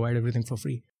just provide everything for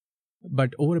free.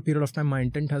 But over a period of time, my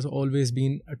intent has always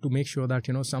been to make sure that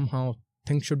somehow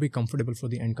things should be comfortable for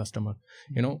the end customer.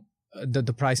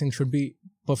 The pricing should be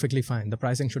perfectly fine. The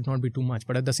pricing should not be too much,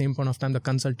 but at the same point of time, the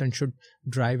consultant should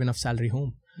drive enough salary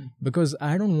home, because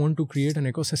I don't want to create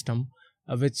an ecosystem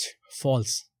which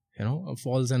falls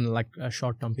in like a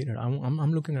short-term period.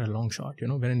 I'm looking at a long shot,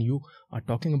 when you are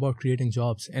talking about creating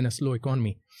jobs in a slow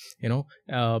economy,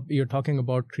 you're talking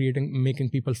about making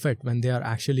people fit when they are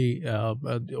actually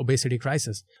obesity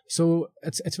crisis. So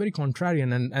it's very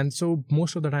contrarian, and so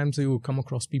most of the times you come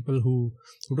across people who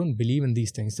don't believe in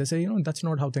these things. They say, that's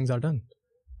not how things are done.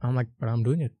 I'm like, but I'm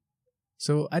doing it.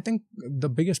 So I think the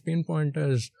biggest pain point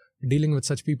is dealing with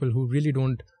such people who really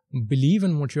don't believe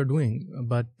in what you're doing,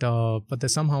 but they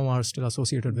somehow are still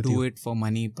associated with you. Do it for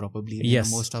money, probably.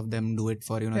 Yes. Most of them do it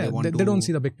for, they don't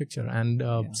see the big picture, and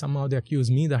somehow they accuse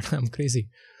me that I'm crazy.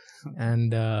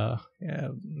 And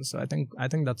so I think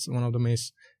that's one of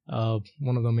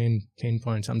the main pain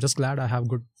points. I'm just glad I have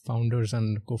good founders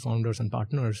and co-founders and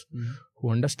partners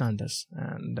who understand this.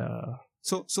 And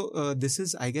so this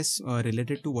is, I guess,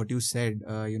 related to what you said.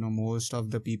 Most of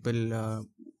the people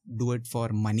do it for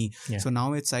money. Yeah. So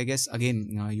now it's, I guess, again,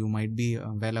 you might be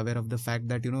well aware of the fact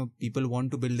that, people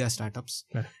want to build their startups.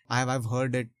 Right. I've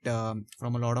heard it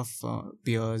from a lot of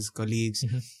peers, colleagues.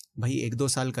 Bhai, 1-2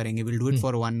 saal karenge. We'll do it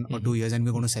for 1 or 2 years and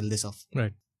we're going to sell this off.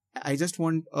 Right. I just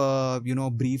want, a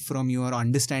brief from your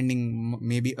understanding,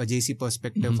 maybe a JC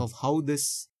perspective of how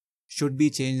this should be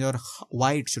changed or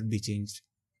why it should be changed.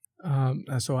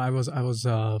 So I was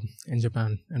in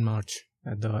Japan in March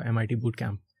at the MIT boot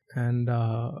camp. and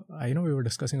we were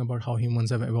discussing about how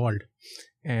humans have evolved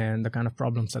and the kind of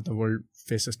problems that the world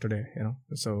faces today.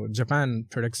 So Japan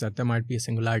predicts that there might be a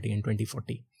singularity in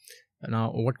 2040.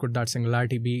 Now, what could that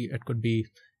singularity be? It could be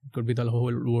the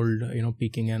whole world,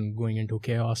 peaking and going into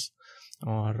chaos,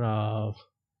 or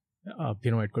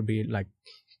it could be like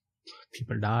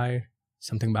people die,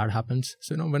 something bad happens.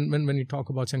 So when you talk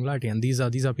about singularity, and these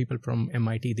are people from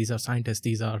MIT, these are scientists,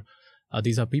 these are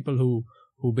people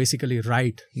who basically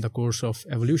write the course of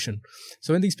evolution.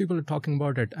 So when these people are talking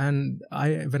about it, and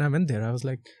when I went there, I was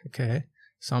like, okay,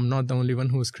 so I'm not the only one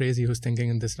who's crazy, who's thinking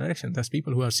in this direction. There's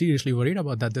people who are seriously worried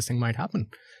about that this thing might happen.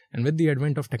 And with the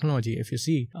advent of technology, if you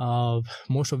see,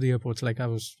 most of the airports, like I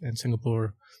was in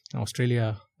Singapore,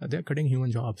 Australia, they're cutting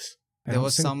human jobs. There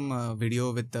was some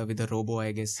video with the robo,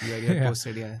 I guess. You had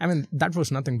posted, yeah. I mean, that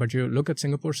was nothing, but you look at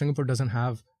Singapore. Singapore doesn't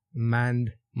have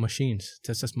manned machines,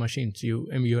 just machines.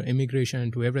 Your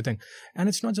immigration to everything. And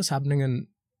it's not just happening in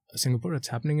Singapore, it's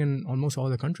happening in almost all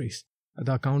the countries.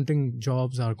 The accounting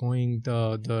jobs are going,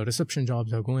 the reception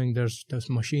jobs are going. There's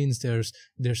machines,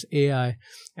 there's AI,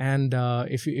 and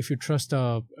if you trust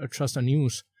the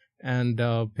news, and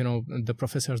the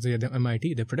professors at the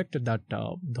MIT, they predicted that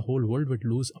the whole world would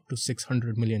lose up to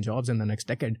 600 million jobs in the next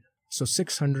decade. So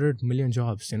 600 million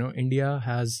jobs. India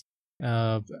has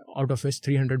out of which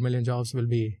 300 million jobs will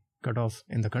be cut off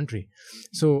in the country.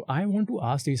 So I want to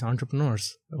ask these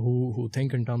entrepreneurs who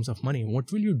think in terms of money,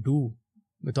 what will you do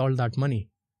with all that money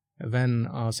when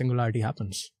singularity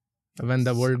happens, when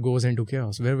the world goes into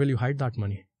chaos? Where will you hide that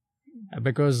money?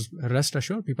 Because rest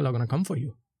assured, people are going to come for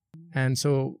you. And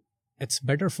so it's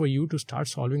better for you to start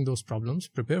solving those problems,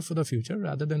 prepare for the future,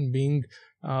 rather than being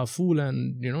a fool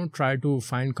and, try to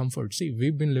find comfort. See,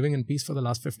 we've been living in peace for the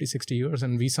last 50, 60 years,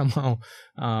 and we somehow,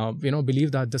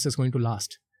 believe that this is going to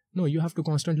last. No, you have to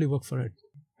constantly work for it.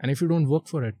 And if you don't work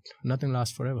for it, nothing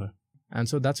lasts forever. And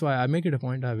so that's why I make it a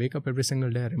point. I wake up every single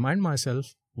day, I remind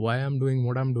myself why I'm doing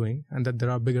what I'm doing, and that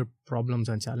there are bigger problems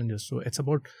and challenges. So it's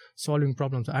about solving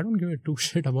problems. I don't give a two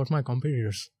shit about my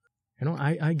competitors.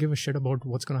 I give a shit about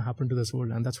what's going to happen to this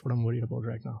world, and that's what I'm worried about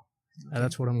right now. Okay. And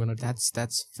that's what I'm going to do.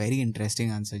 That's very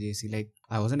interesting answer, JC. Like,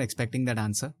 I wasn't expecting that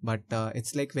answer, but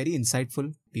it's like very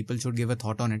insightful. People should give a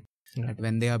thought on it. Yeah. That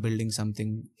when they are building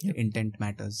something, intent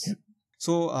matters. Yep.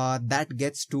 So that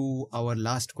gets to our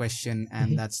last question,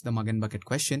 and that's the mug and bucket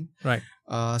question. Right.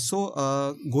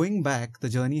 So going back, the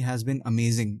journey has been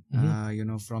amazing.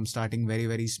 From starting very,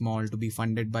 very small to be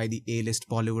funded by the A-list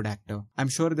Bollywood actor. I'm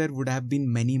sure there would have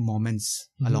been many moments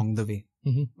along the way,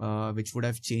 which would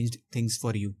have changed things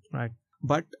for you. Right.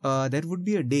 But there would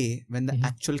be a day when the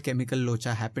actual chemical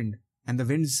locha happened, and the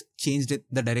winds changed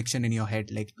the direction in your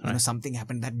head. Like, something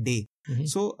happened that day.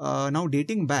 So now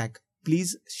dating back,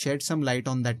 please shed some light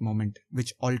on that moment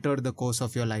which altered the course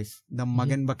of your life, the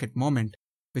mug and bucket moment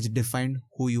which defined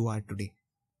who you are today.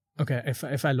 Okay,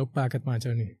 if I look back at my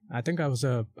journey, I think I was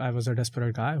a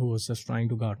desperate guy who was just trying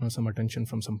to garner some attention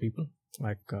from some people.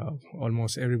 Like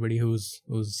almost everybody who's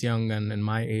young and in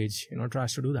my age,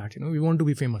 tries to do that. We want to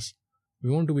be famous.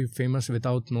 We want to be famous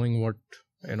without knowing what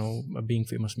being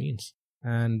famous means.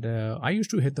 And I used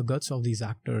to hit the guts of these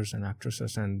actors and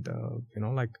actresses, and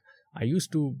I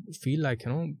used to feel like,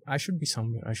 I should be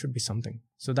somewhere, I should be something.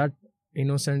 So that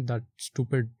innocent, that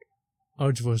stupid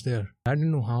urge was there. I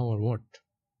didn't know how or what.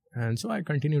 And so I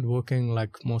continued working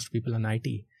like most people in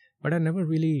IT. But I never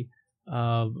really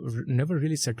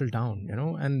settled down,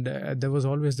 and there was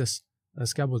always this,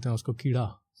 kya bolte hain usko,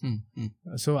 keeda.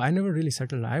 So I never really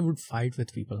settled. I would fight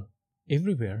with people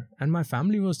everywhere. And my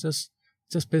family was just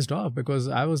pissed off because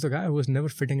I was the guy who was never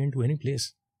fitting into any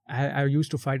place. I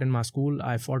used to fight in my school,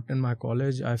 I fought in my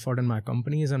college, I fought in my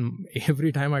companies, and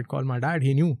every time I'd call my dad,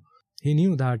 he knew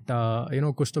that,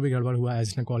 kuch to bhi gadbad hua hai,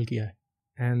 isne call kiya hai.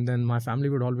 And then my family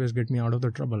would always get me out of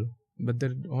the trouble. But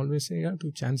they'd always say, yeah,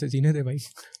 tu chance se jeene de bhai.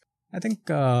 I think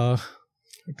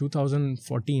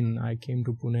 2014, I came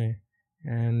to Pune,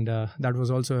 and that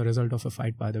was also a result of a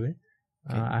fight, by the way.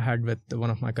 Okay. I had with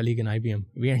one of my colleagues in IBM.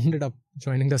 We ended up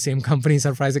joining the same company,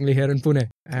 surprisingly, here in Pune.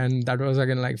 And that was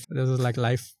again this was like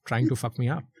life trying to fuck me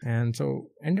up. And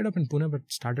so ended up in Pune, but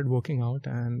started working out.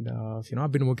 And,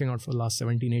 I've been working out for the last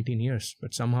 17, 18 years.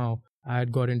 But somehow I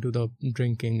had got into the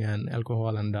drinking and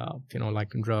alcohol and,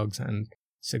 drugs and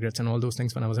cigarettes and all those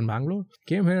things when I was in Bangalore.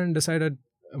 Came here and decided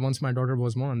once my daughter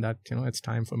was born that, it's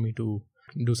time for me to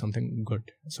do something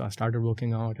good. So I started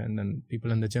working out, and then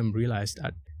people in the gym realized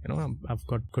that, I've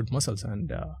got good muscles,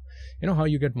 and how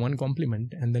you get one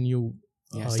compliment and then you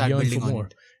yearn for more.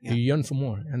 You yearn for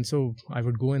more. And so I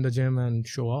would go in the gym and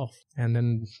show off. And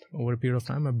then over a period of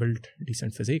time, I built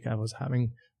decent physique. I was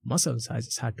having muscles. I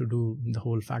just had to do the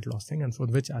whole fat loss thing, and for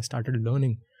which I started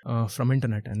learning from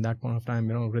internet. And that point of time,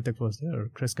 Ritik was there,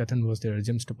 Chris Kathan was there,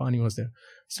 Jim Stepani was there.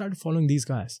 Started following these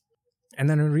guys. And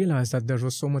then I realized that there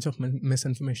was so much of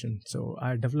misinformation. So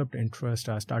I developed interest.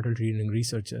 I started reading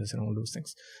researches and all those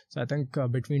things. So I think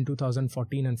between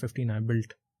 2014 and 15, I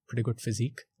built pretty good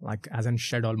physique, like as in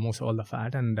shed almost all the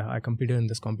fat. And I competed in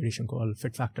this competition called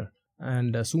Fit Factor.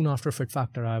 And soon after Fit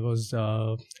Factor, I was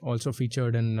also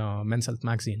featured in Men's Health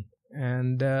magazine.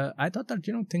 And I thought that,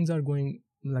 things are going,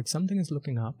 like something is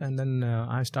looking up. And then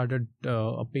I started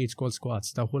a page called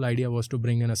Squats. The whole idea was to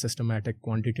bring in a systematic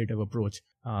quantitative approach.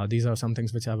 These are some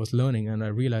things which I was learning, and I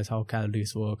realized how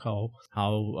calories work, how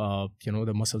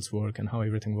the muscles work, and how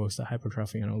everything works, the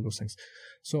hypertrophy and all those things.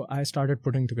 So I started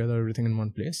putting together everything in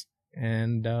one place.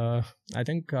 And I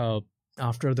think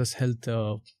after this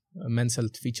men's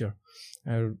health feature,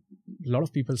 a lot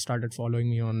of people started following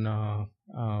me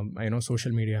on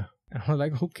social media. And I was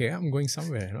like, okay, I'm going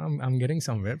somewhere. I'm getting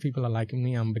somewhere. People are liking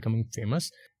me. I'm becoming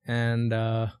famous. And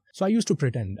so I used to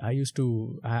pretend.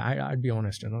 I'd be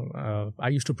honest, I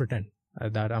used to pretend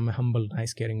that I'm a humble,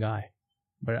 nice, caring guy.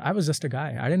 But I was just a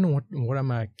guy. I didn't know what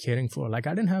am I caring for. Like,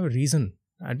 I didn't have a reason.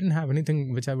 I didn't have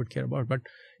anything which I would care about. But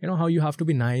how you have to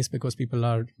be nice because people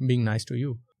are being nice to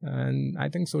you. And I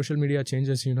think social media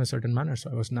changes you in a certain manner.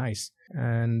 So I was nice.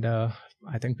 And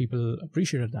I think people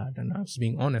appreciated that. And I was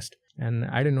being honest. And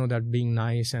I didn't know that being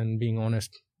nice and being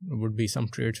honest would be some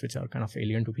traits which are kind of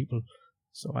alien to people.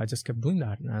 So I just kept doing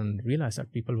that and realized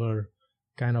that people were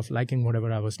kind of liking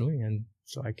whatever I was doing. And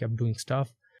so I kept doing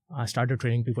stuff. I started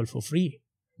training people for free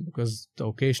because the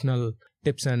occasional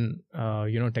tips and,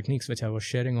 techniques which I was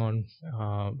sharing on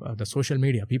the social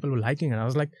media, people were liking it. I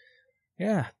was like,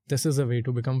 yeah, this is a way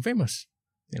to become famous,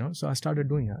 So I started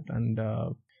doing that. And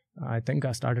I think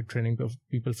I started training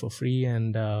people for free.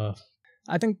 And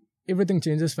I think everything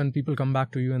changes when people come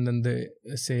back to you and then they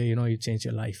say, you changed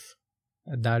your life.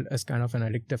 That is kind of an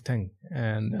addictive thing.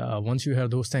 And once you hear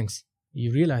those things,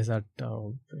 you realize that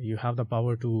you have the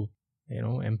power to,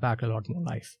 impact a lot more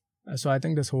life. So I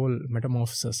think this whole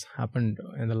metamorphosis happened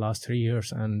in the last 3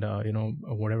 years. And,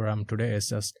 whatever I'm today is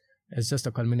just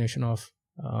a culmination of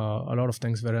a lot of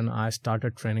things wherein I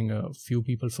started training a few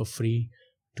people for free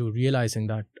to realizing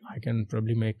that I can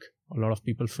probably make a lot of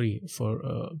people free for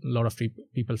a lot of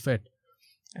people fit.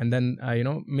 And then,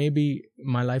 maybe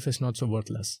my life is not so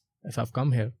worthless. If I've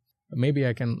come here, maybe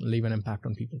I can leave an impact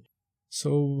on people.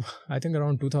 So I think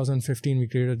around 2015, we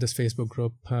created this Facebook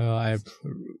group. I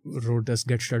wrote this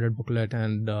Get Started booklet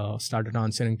and started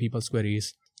answering people's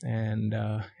queries. And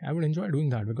I would enjoy doing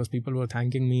that because people were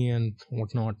thanking me and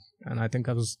whatnot. And I think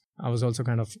I was also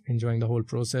kind of enjoying the whole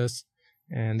process.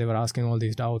 And they were asking all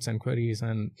these doubts and queries.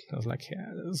 And I was like,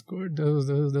 yeah, this is good.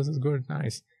 This is good.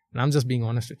 Nice. And I'm just being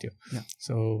honest with you. Yeah.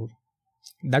 So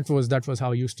that was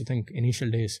how I used to think initial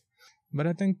days. But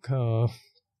I think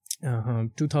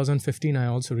 2015, I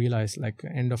also realized, like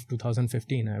end of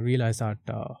 2015, I realized that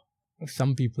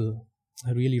some people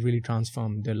really, really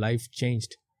transformed. Their life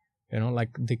changed. Like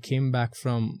they came back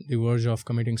from the verge of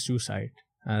committing suicide.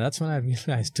 That's when I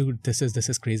realized, dude, this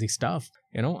is crazy stuff.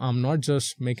 I'm not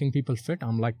just making people fit.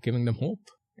 I'm like giving them hope.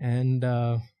 And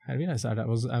I realized that I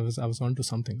was onto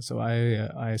something. So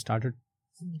I started,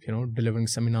 delivering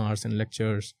seminars and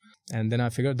lectures. And then I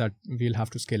figured that we'll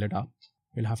have to scale it up.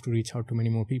 We'll have to reach out to many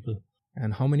more people.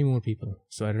 And how many more people?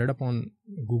 So I read up on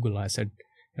Google. I said,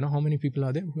 how many people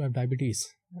are there who have diabetes?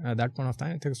 At that point of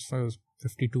time, I think it was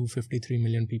 52, 53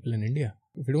 million people in India.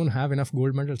 We don't have enough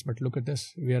gold medals, but look at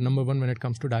this. We are number 1 when it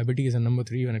comes to diabetes and number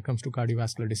 3 when it comes to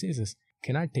cardiovascular diseases.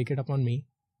 Can I take it upon me,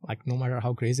 like no matter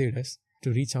how crazy it is,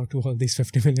 to reach out to all these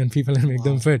 50 million people and make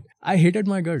them fit? I hated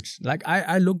my guts. Like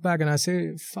I look back and I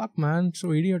say, fuck man,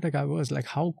 so idiotic I was. Like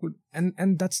how could,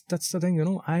 and that's the thing,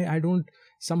 I don't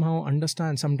somehow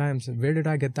understand sometimes where did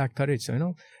I get that courage?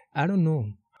 So, I don't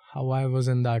know how I was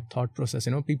in that thought process.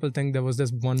 People think there was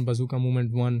this one bazooka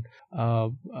moment,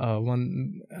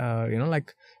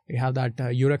 like we have that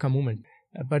eureka moment.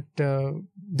 But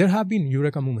there have been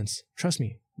eureka moments, trust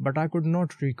me. But I could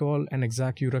not recall an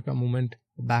exact eureka moment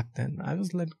back then. I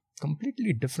was like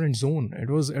completely different zone. It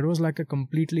was like a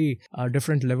completely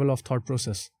different level of thought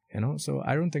process. So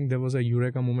I don't think there was a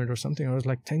eureka moment or something. I was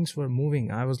like, things were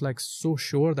moving. I was like so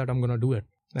sure that I'm going to do it.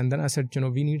 And then I said,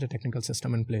 we need a technical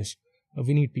system in place.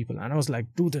 We need people. And I was like,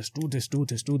 do this.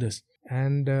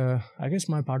 And I guess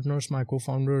my partners, my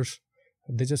co-founders,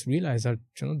 they just realized that,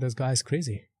 this guy is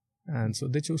crazy. And so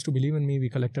they chose to believe in me. We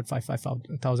collected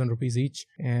 5,000 rupees each.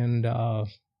 And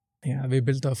we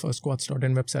built our first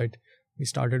squats.in website. We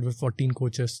started with 14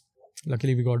 coaches.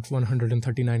 Luckily, we got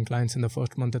 139 clients in the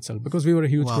first month itself because we were a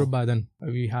huge Wow. group by then.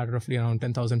 We had roughly around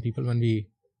 10,000 people when we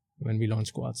launched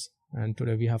Squads, and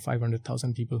today we have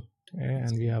 500,000 people,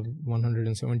 and we have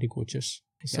 170 coaches.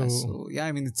 So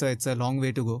I mean, it's a long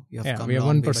way to go. You have come we have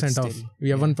long way, 1% but of still.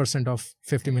 we have 1% of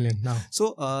 50 million now.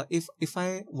 So if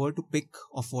I were to pick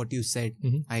of what you said,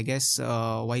 Mhm. I guess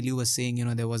while you were saying,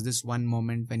 there was this one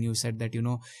moment when you said that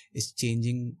it's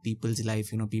changing people's life.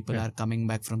 People Yeah. are coming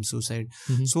back from suicide.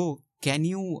 Mhm. So can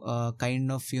you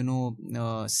kind of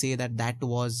say that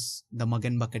was the mug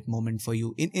and bucket moment for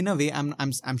you? In a way,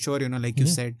 I'm sure like you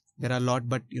Mhm. said, there are a lot,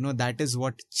 but that is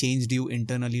what changed you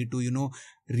internally to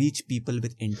reach people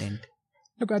with intent.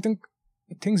 Look, I think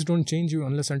things don't change you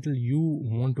unless until you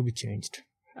want to be changed.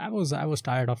 I was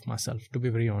tired of myself, to be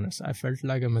very honest. I felt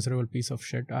like a miserable piece of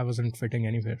shit. I wasn't fitting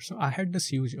anywhere. So I had this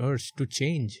huge urge to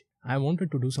change. I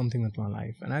wanted to do something with my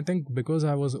life. And I think because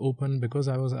I was open, because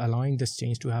I was allowing this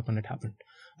change to happen, it happened.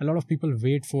 A lot of people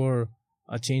wait for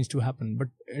a change to happen, but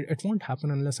it won't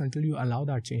happen unless until you allow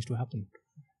that change to happen.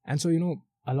 And so,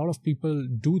 a lot of people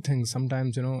do things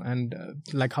sometimes, and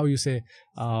like how you say,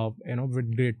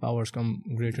 with great powers come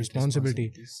great responsibility.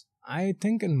 Responsibilities. I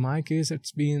think in my case,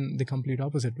 it's been the complete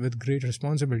opposite. With great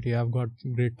responsibility, I've got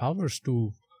great powers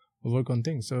to work on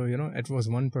things. So, it was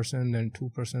 1%, then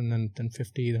 2%, then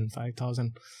 50, then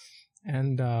 5,000.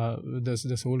 And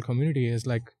this whole community is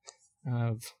like,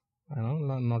 I don't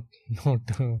know,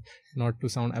 not to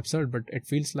sound absurd, but it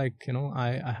feels like,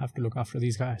 I have to look after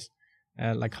these guys.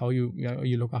 Like how you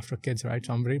look after kids, right?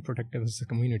 So I'm very protective as a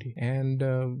community, and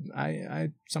I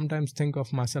sometimes think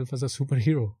of myself as a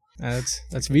superhero.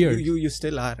 That's weird. You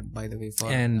still are, by the way, for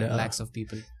And, lakhs of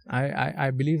people. I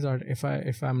believe that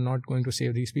if I'm not going to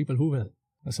save these people, who will?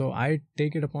 So I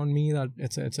take it upon me that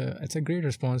it's a great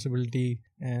responsibility,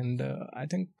 and I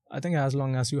think as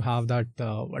long as you have that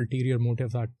ulterior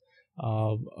motive that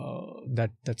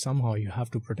somehow you have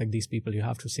to protect these people, you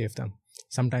have to save them,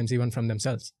 sometimes even from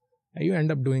themselves, you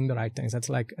end up doing the right things. It's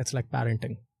like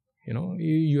parenting.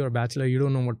 You're a bachelor, you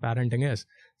don't know what parenting is.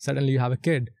 Suddenly you have a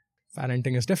kid,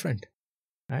 parenting is different,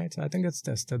 right? So I think it's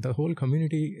this, the whole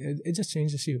community, it just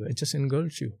changes you, it just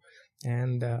engulfs you.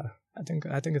 And I think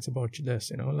it's about this,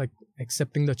 like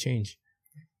accepting the change.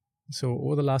 So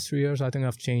over the last 3 years, I think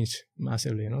I've changed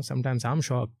massively. Sometimes I'm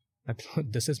shocked that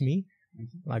this is me,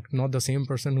 like not the same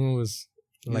person who was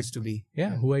Used to be.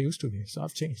 who I used to be. So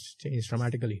I've changed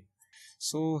dramatically.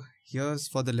 So here's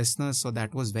for the listeners. So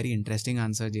that was very interesting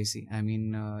answer, JC. I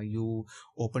mean, you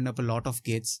opened up a lot of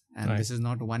gates, and Right. this is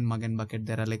not one mug and bucket.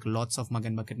 There are like lots of mug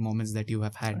and bucket moments that you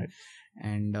have had. Right.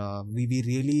 And we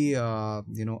really,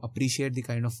 appreciate the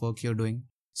kind of work you're doing.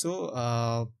 So,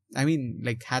 I mean,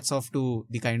 like hats off to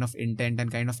the kind of intent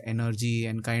and kind of energy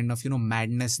and kind of,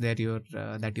 madness that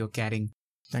you're carrying.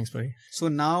 Thanks, buddy. So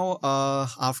now,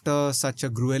 after such a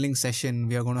grueling session,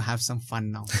 we are going to have some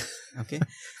fun now. Okay.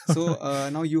 So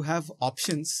now you have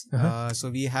options. So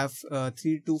we have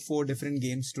 3 to 4 different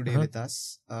games today with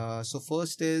us. So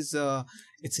first is,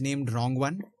 it's named Wrong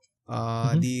One.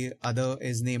 The other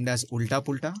is named as Ulta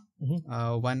Pulta.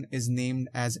 One is named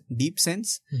as Deep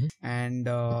Sense. And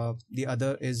the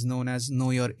other is known as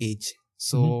Know Your Age.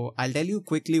 So I'll tell you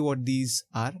quickly what these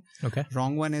are. Okay.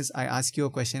 Wrong one is I ask you a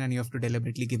question and you have to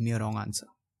deliberately give me a wrong answer.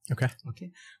 Okay.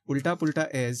 Okay. Ulta Pulta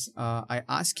is I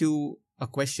ask you a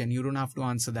question, you don't have to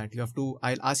answer that.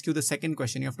 I'll ask you the second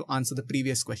question, you have to answer the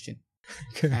previous question.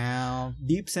 Okay.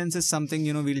 Deep sense is something,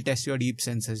 we'll test your deep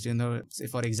senses. Say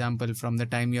for example, from the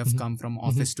time you have come from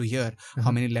office to here, how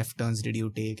many left turns did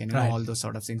you take, and Right. all those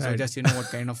sort of things. So Right. just what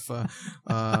kind of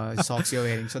socks you're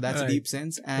wearing. So that's Right. deep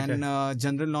sense. And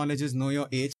general knowledge is know your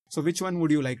age. So which one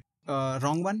would you like?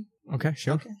 Wrong one? Okay.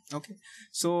 Sure. Okay.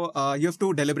 So you have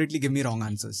to deliberately give me wrong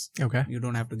answers. Okay. You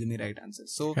don't have to give me right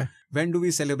answers. So Okay. when do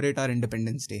we celebrate our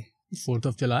Independence Day? 4th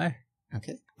of July.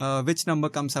 Okay. Which number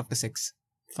comes after 6?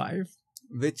 5.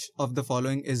 Which of the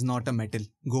following is not a metal?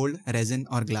 Gold, resin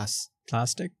or glass?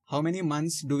 Plastic. How many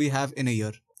months do we have in a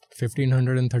year?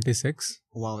 1536.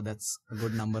 Wow, that's a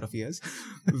good number of years.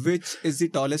 Which is the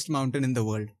tallest mountain in the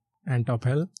world? And Top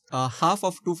Hill. Half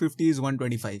of 250 is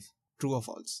 125. True or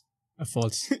false?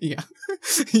 False. Yeah.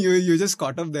 you just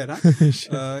caught up there,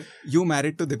 huh? You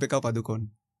married to Deepika Padukone.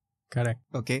 Correct.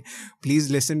 Okay. Please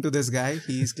listen to this guy.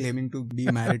 He is claiming to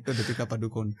be married to Deepika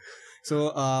Padukone.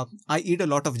 So, I eat a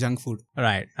lot of junk food.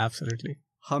 Right. Absolutely.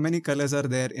 How many colors are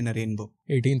there in a rainbow?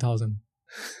 18,000.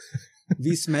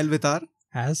 We smell with our...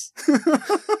 As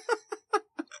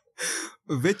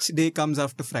Which day comes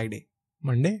after Friday?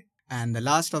 Monday. And the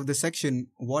last of the section,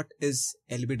 what is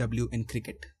LBW in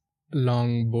cricket?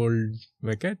 long, bold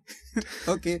wicket.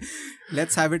 Okay,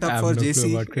 let's have it up for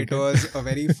JC. It was a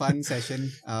very fun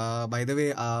session. By the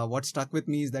way, what struck with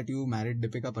me is that you married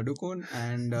Deepika Padukone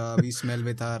and we smell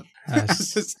with our...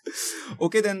 Yes.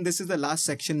 Okay, then this is the last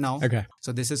section now. Okay.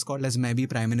 So this is called as Maybe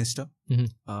Prime Minister.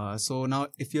 Mm-hmm. So now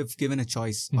if you've given a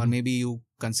choice or maybe you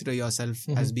consider yourself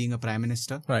as being a Prime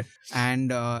Minister. Right.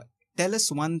 And tell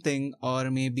us one thing or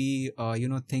maybe,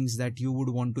 things that you would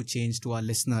want to change to our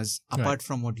listeners apart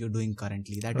from what you're doing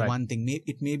currently. That one thing,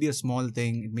 it may be a small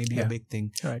thing, it may be a big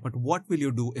thing. Right. But what will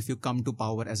you do if you come to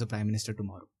power as a Prime Minister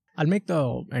tomorrow? I'll make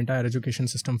the entire education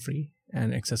system free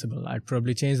and accessible. I'd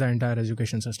probably change the entire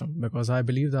education system because I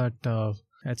believe that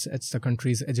it's the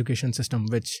country's education system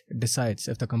which decides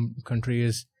if the country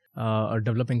is a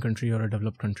developing country or a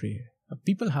developed country.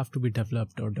 People have to be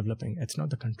developed or developing. It's not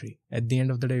the country. At the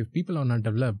end of the day, if people are not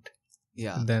developed,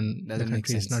 then the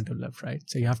country is not developed, right?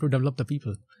 So you have to develop the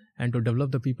people. And to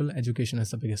develop the people, education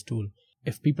is the biggest tool.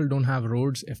 If people don't have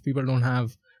roads, if people don't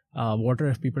have water,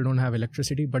 if people don't have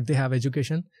electricity, but they have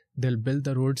education, they'll build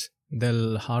the roads,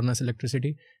 they'll harness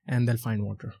electricity, and they'll find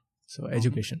water. So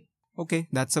education. Okay,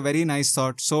 that's a very nice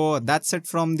thought. So that's it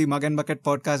from the Mug and Bucket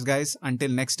podcast, guys.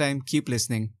 Until next time, keep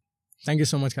listening. Thank you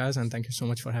so much, guys, and thank you so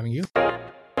much for having you.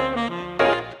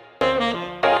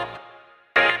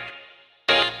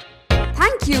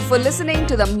 Thank you for listening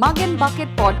to the Mug and Bucket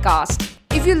podcast.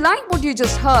 If you like what you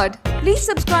just heard, please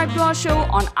subscribe to our show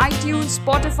on iTunes,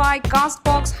 Spotify,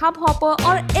 Castbox, Hubhopper,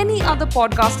 or any other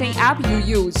podcasting app you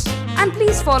use. And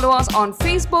please follow us on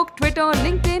Facebook, Twitter,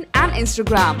 LinkedIn, and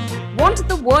Instagram. Want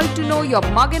the world to know your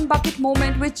Mug and Bucket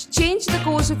moment which changed the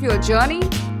course of your journey?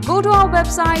 Go to our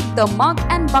website,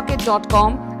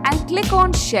 themugandbucket.com, and click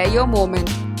on Share Your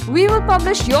Moment. We will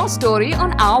publish your story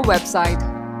on our website.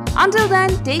 Until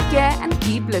then, take care and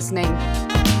keep listening.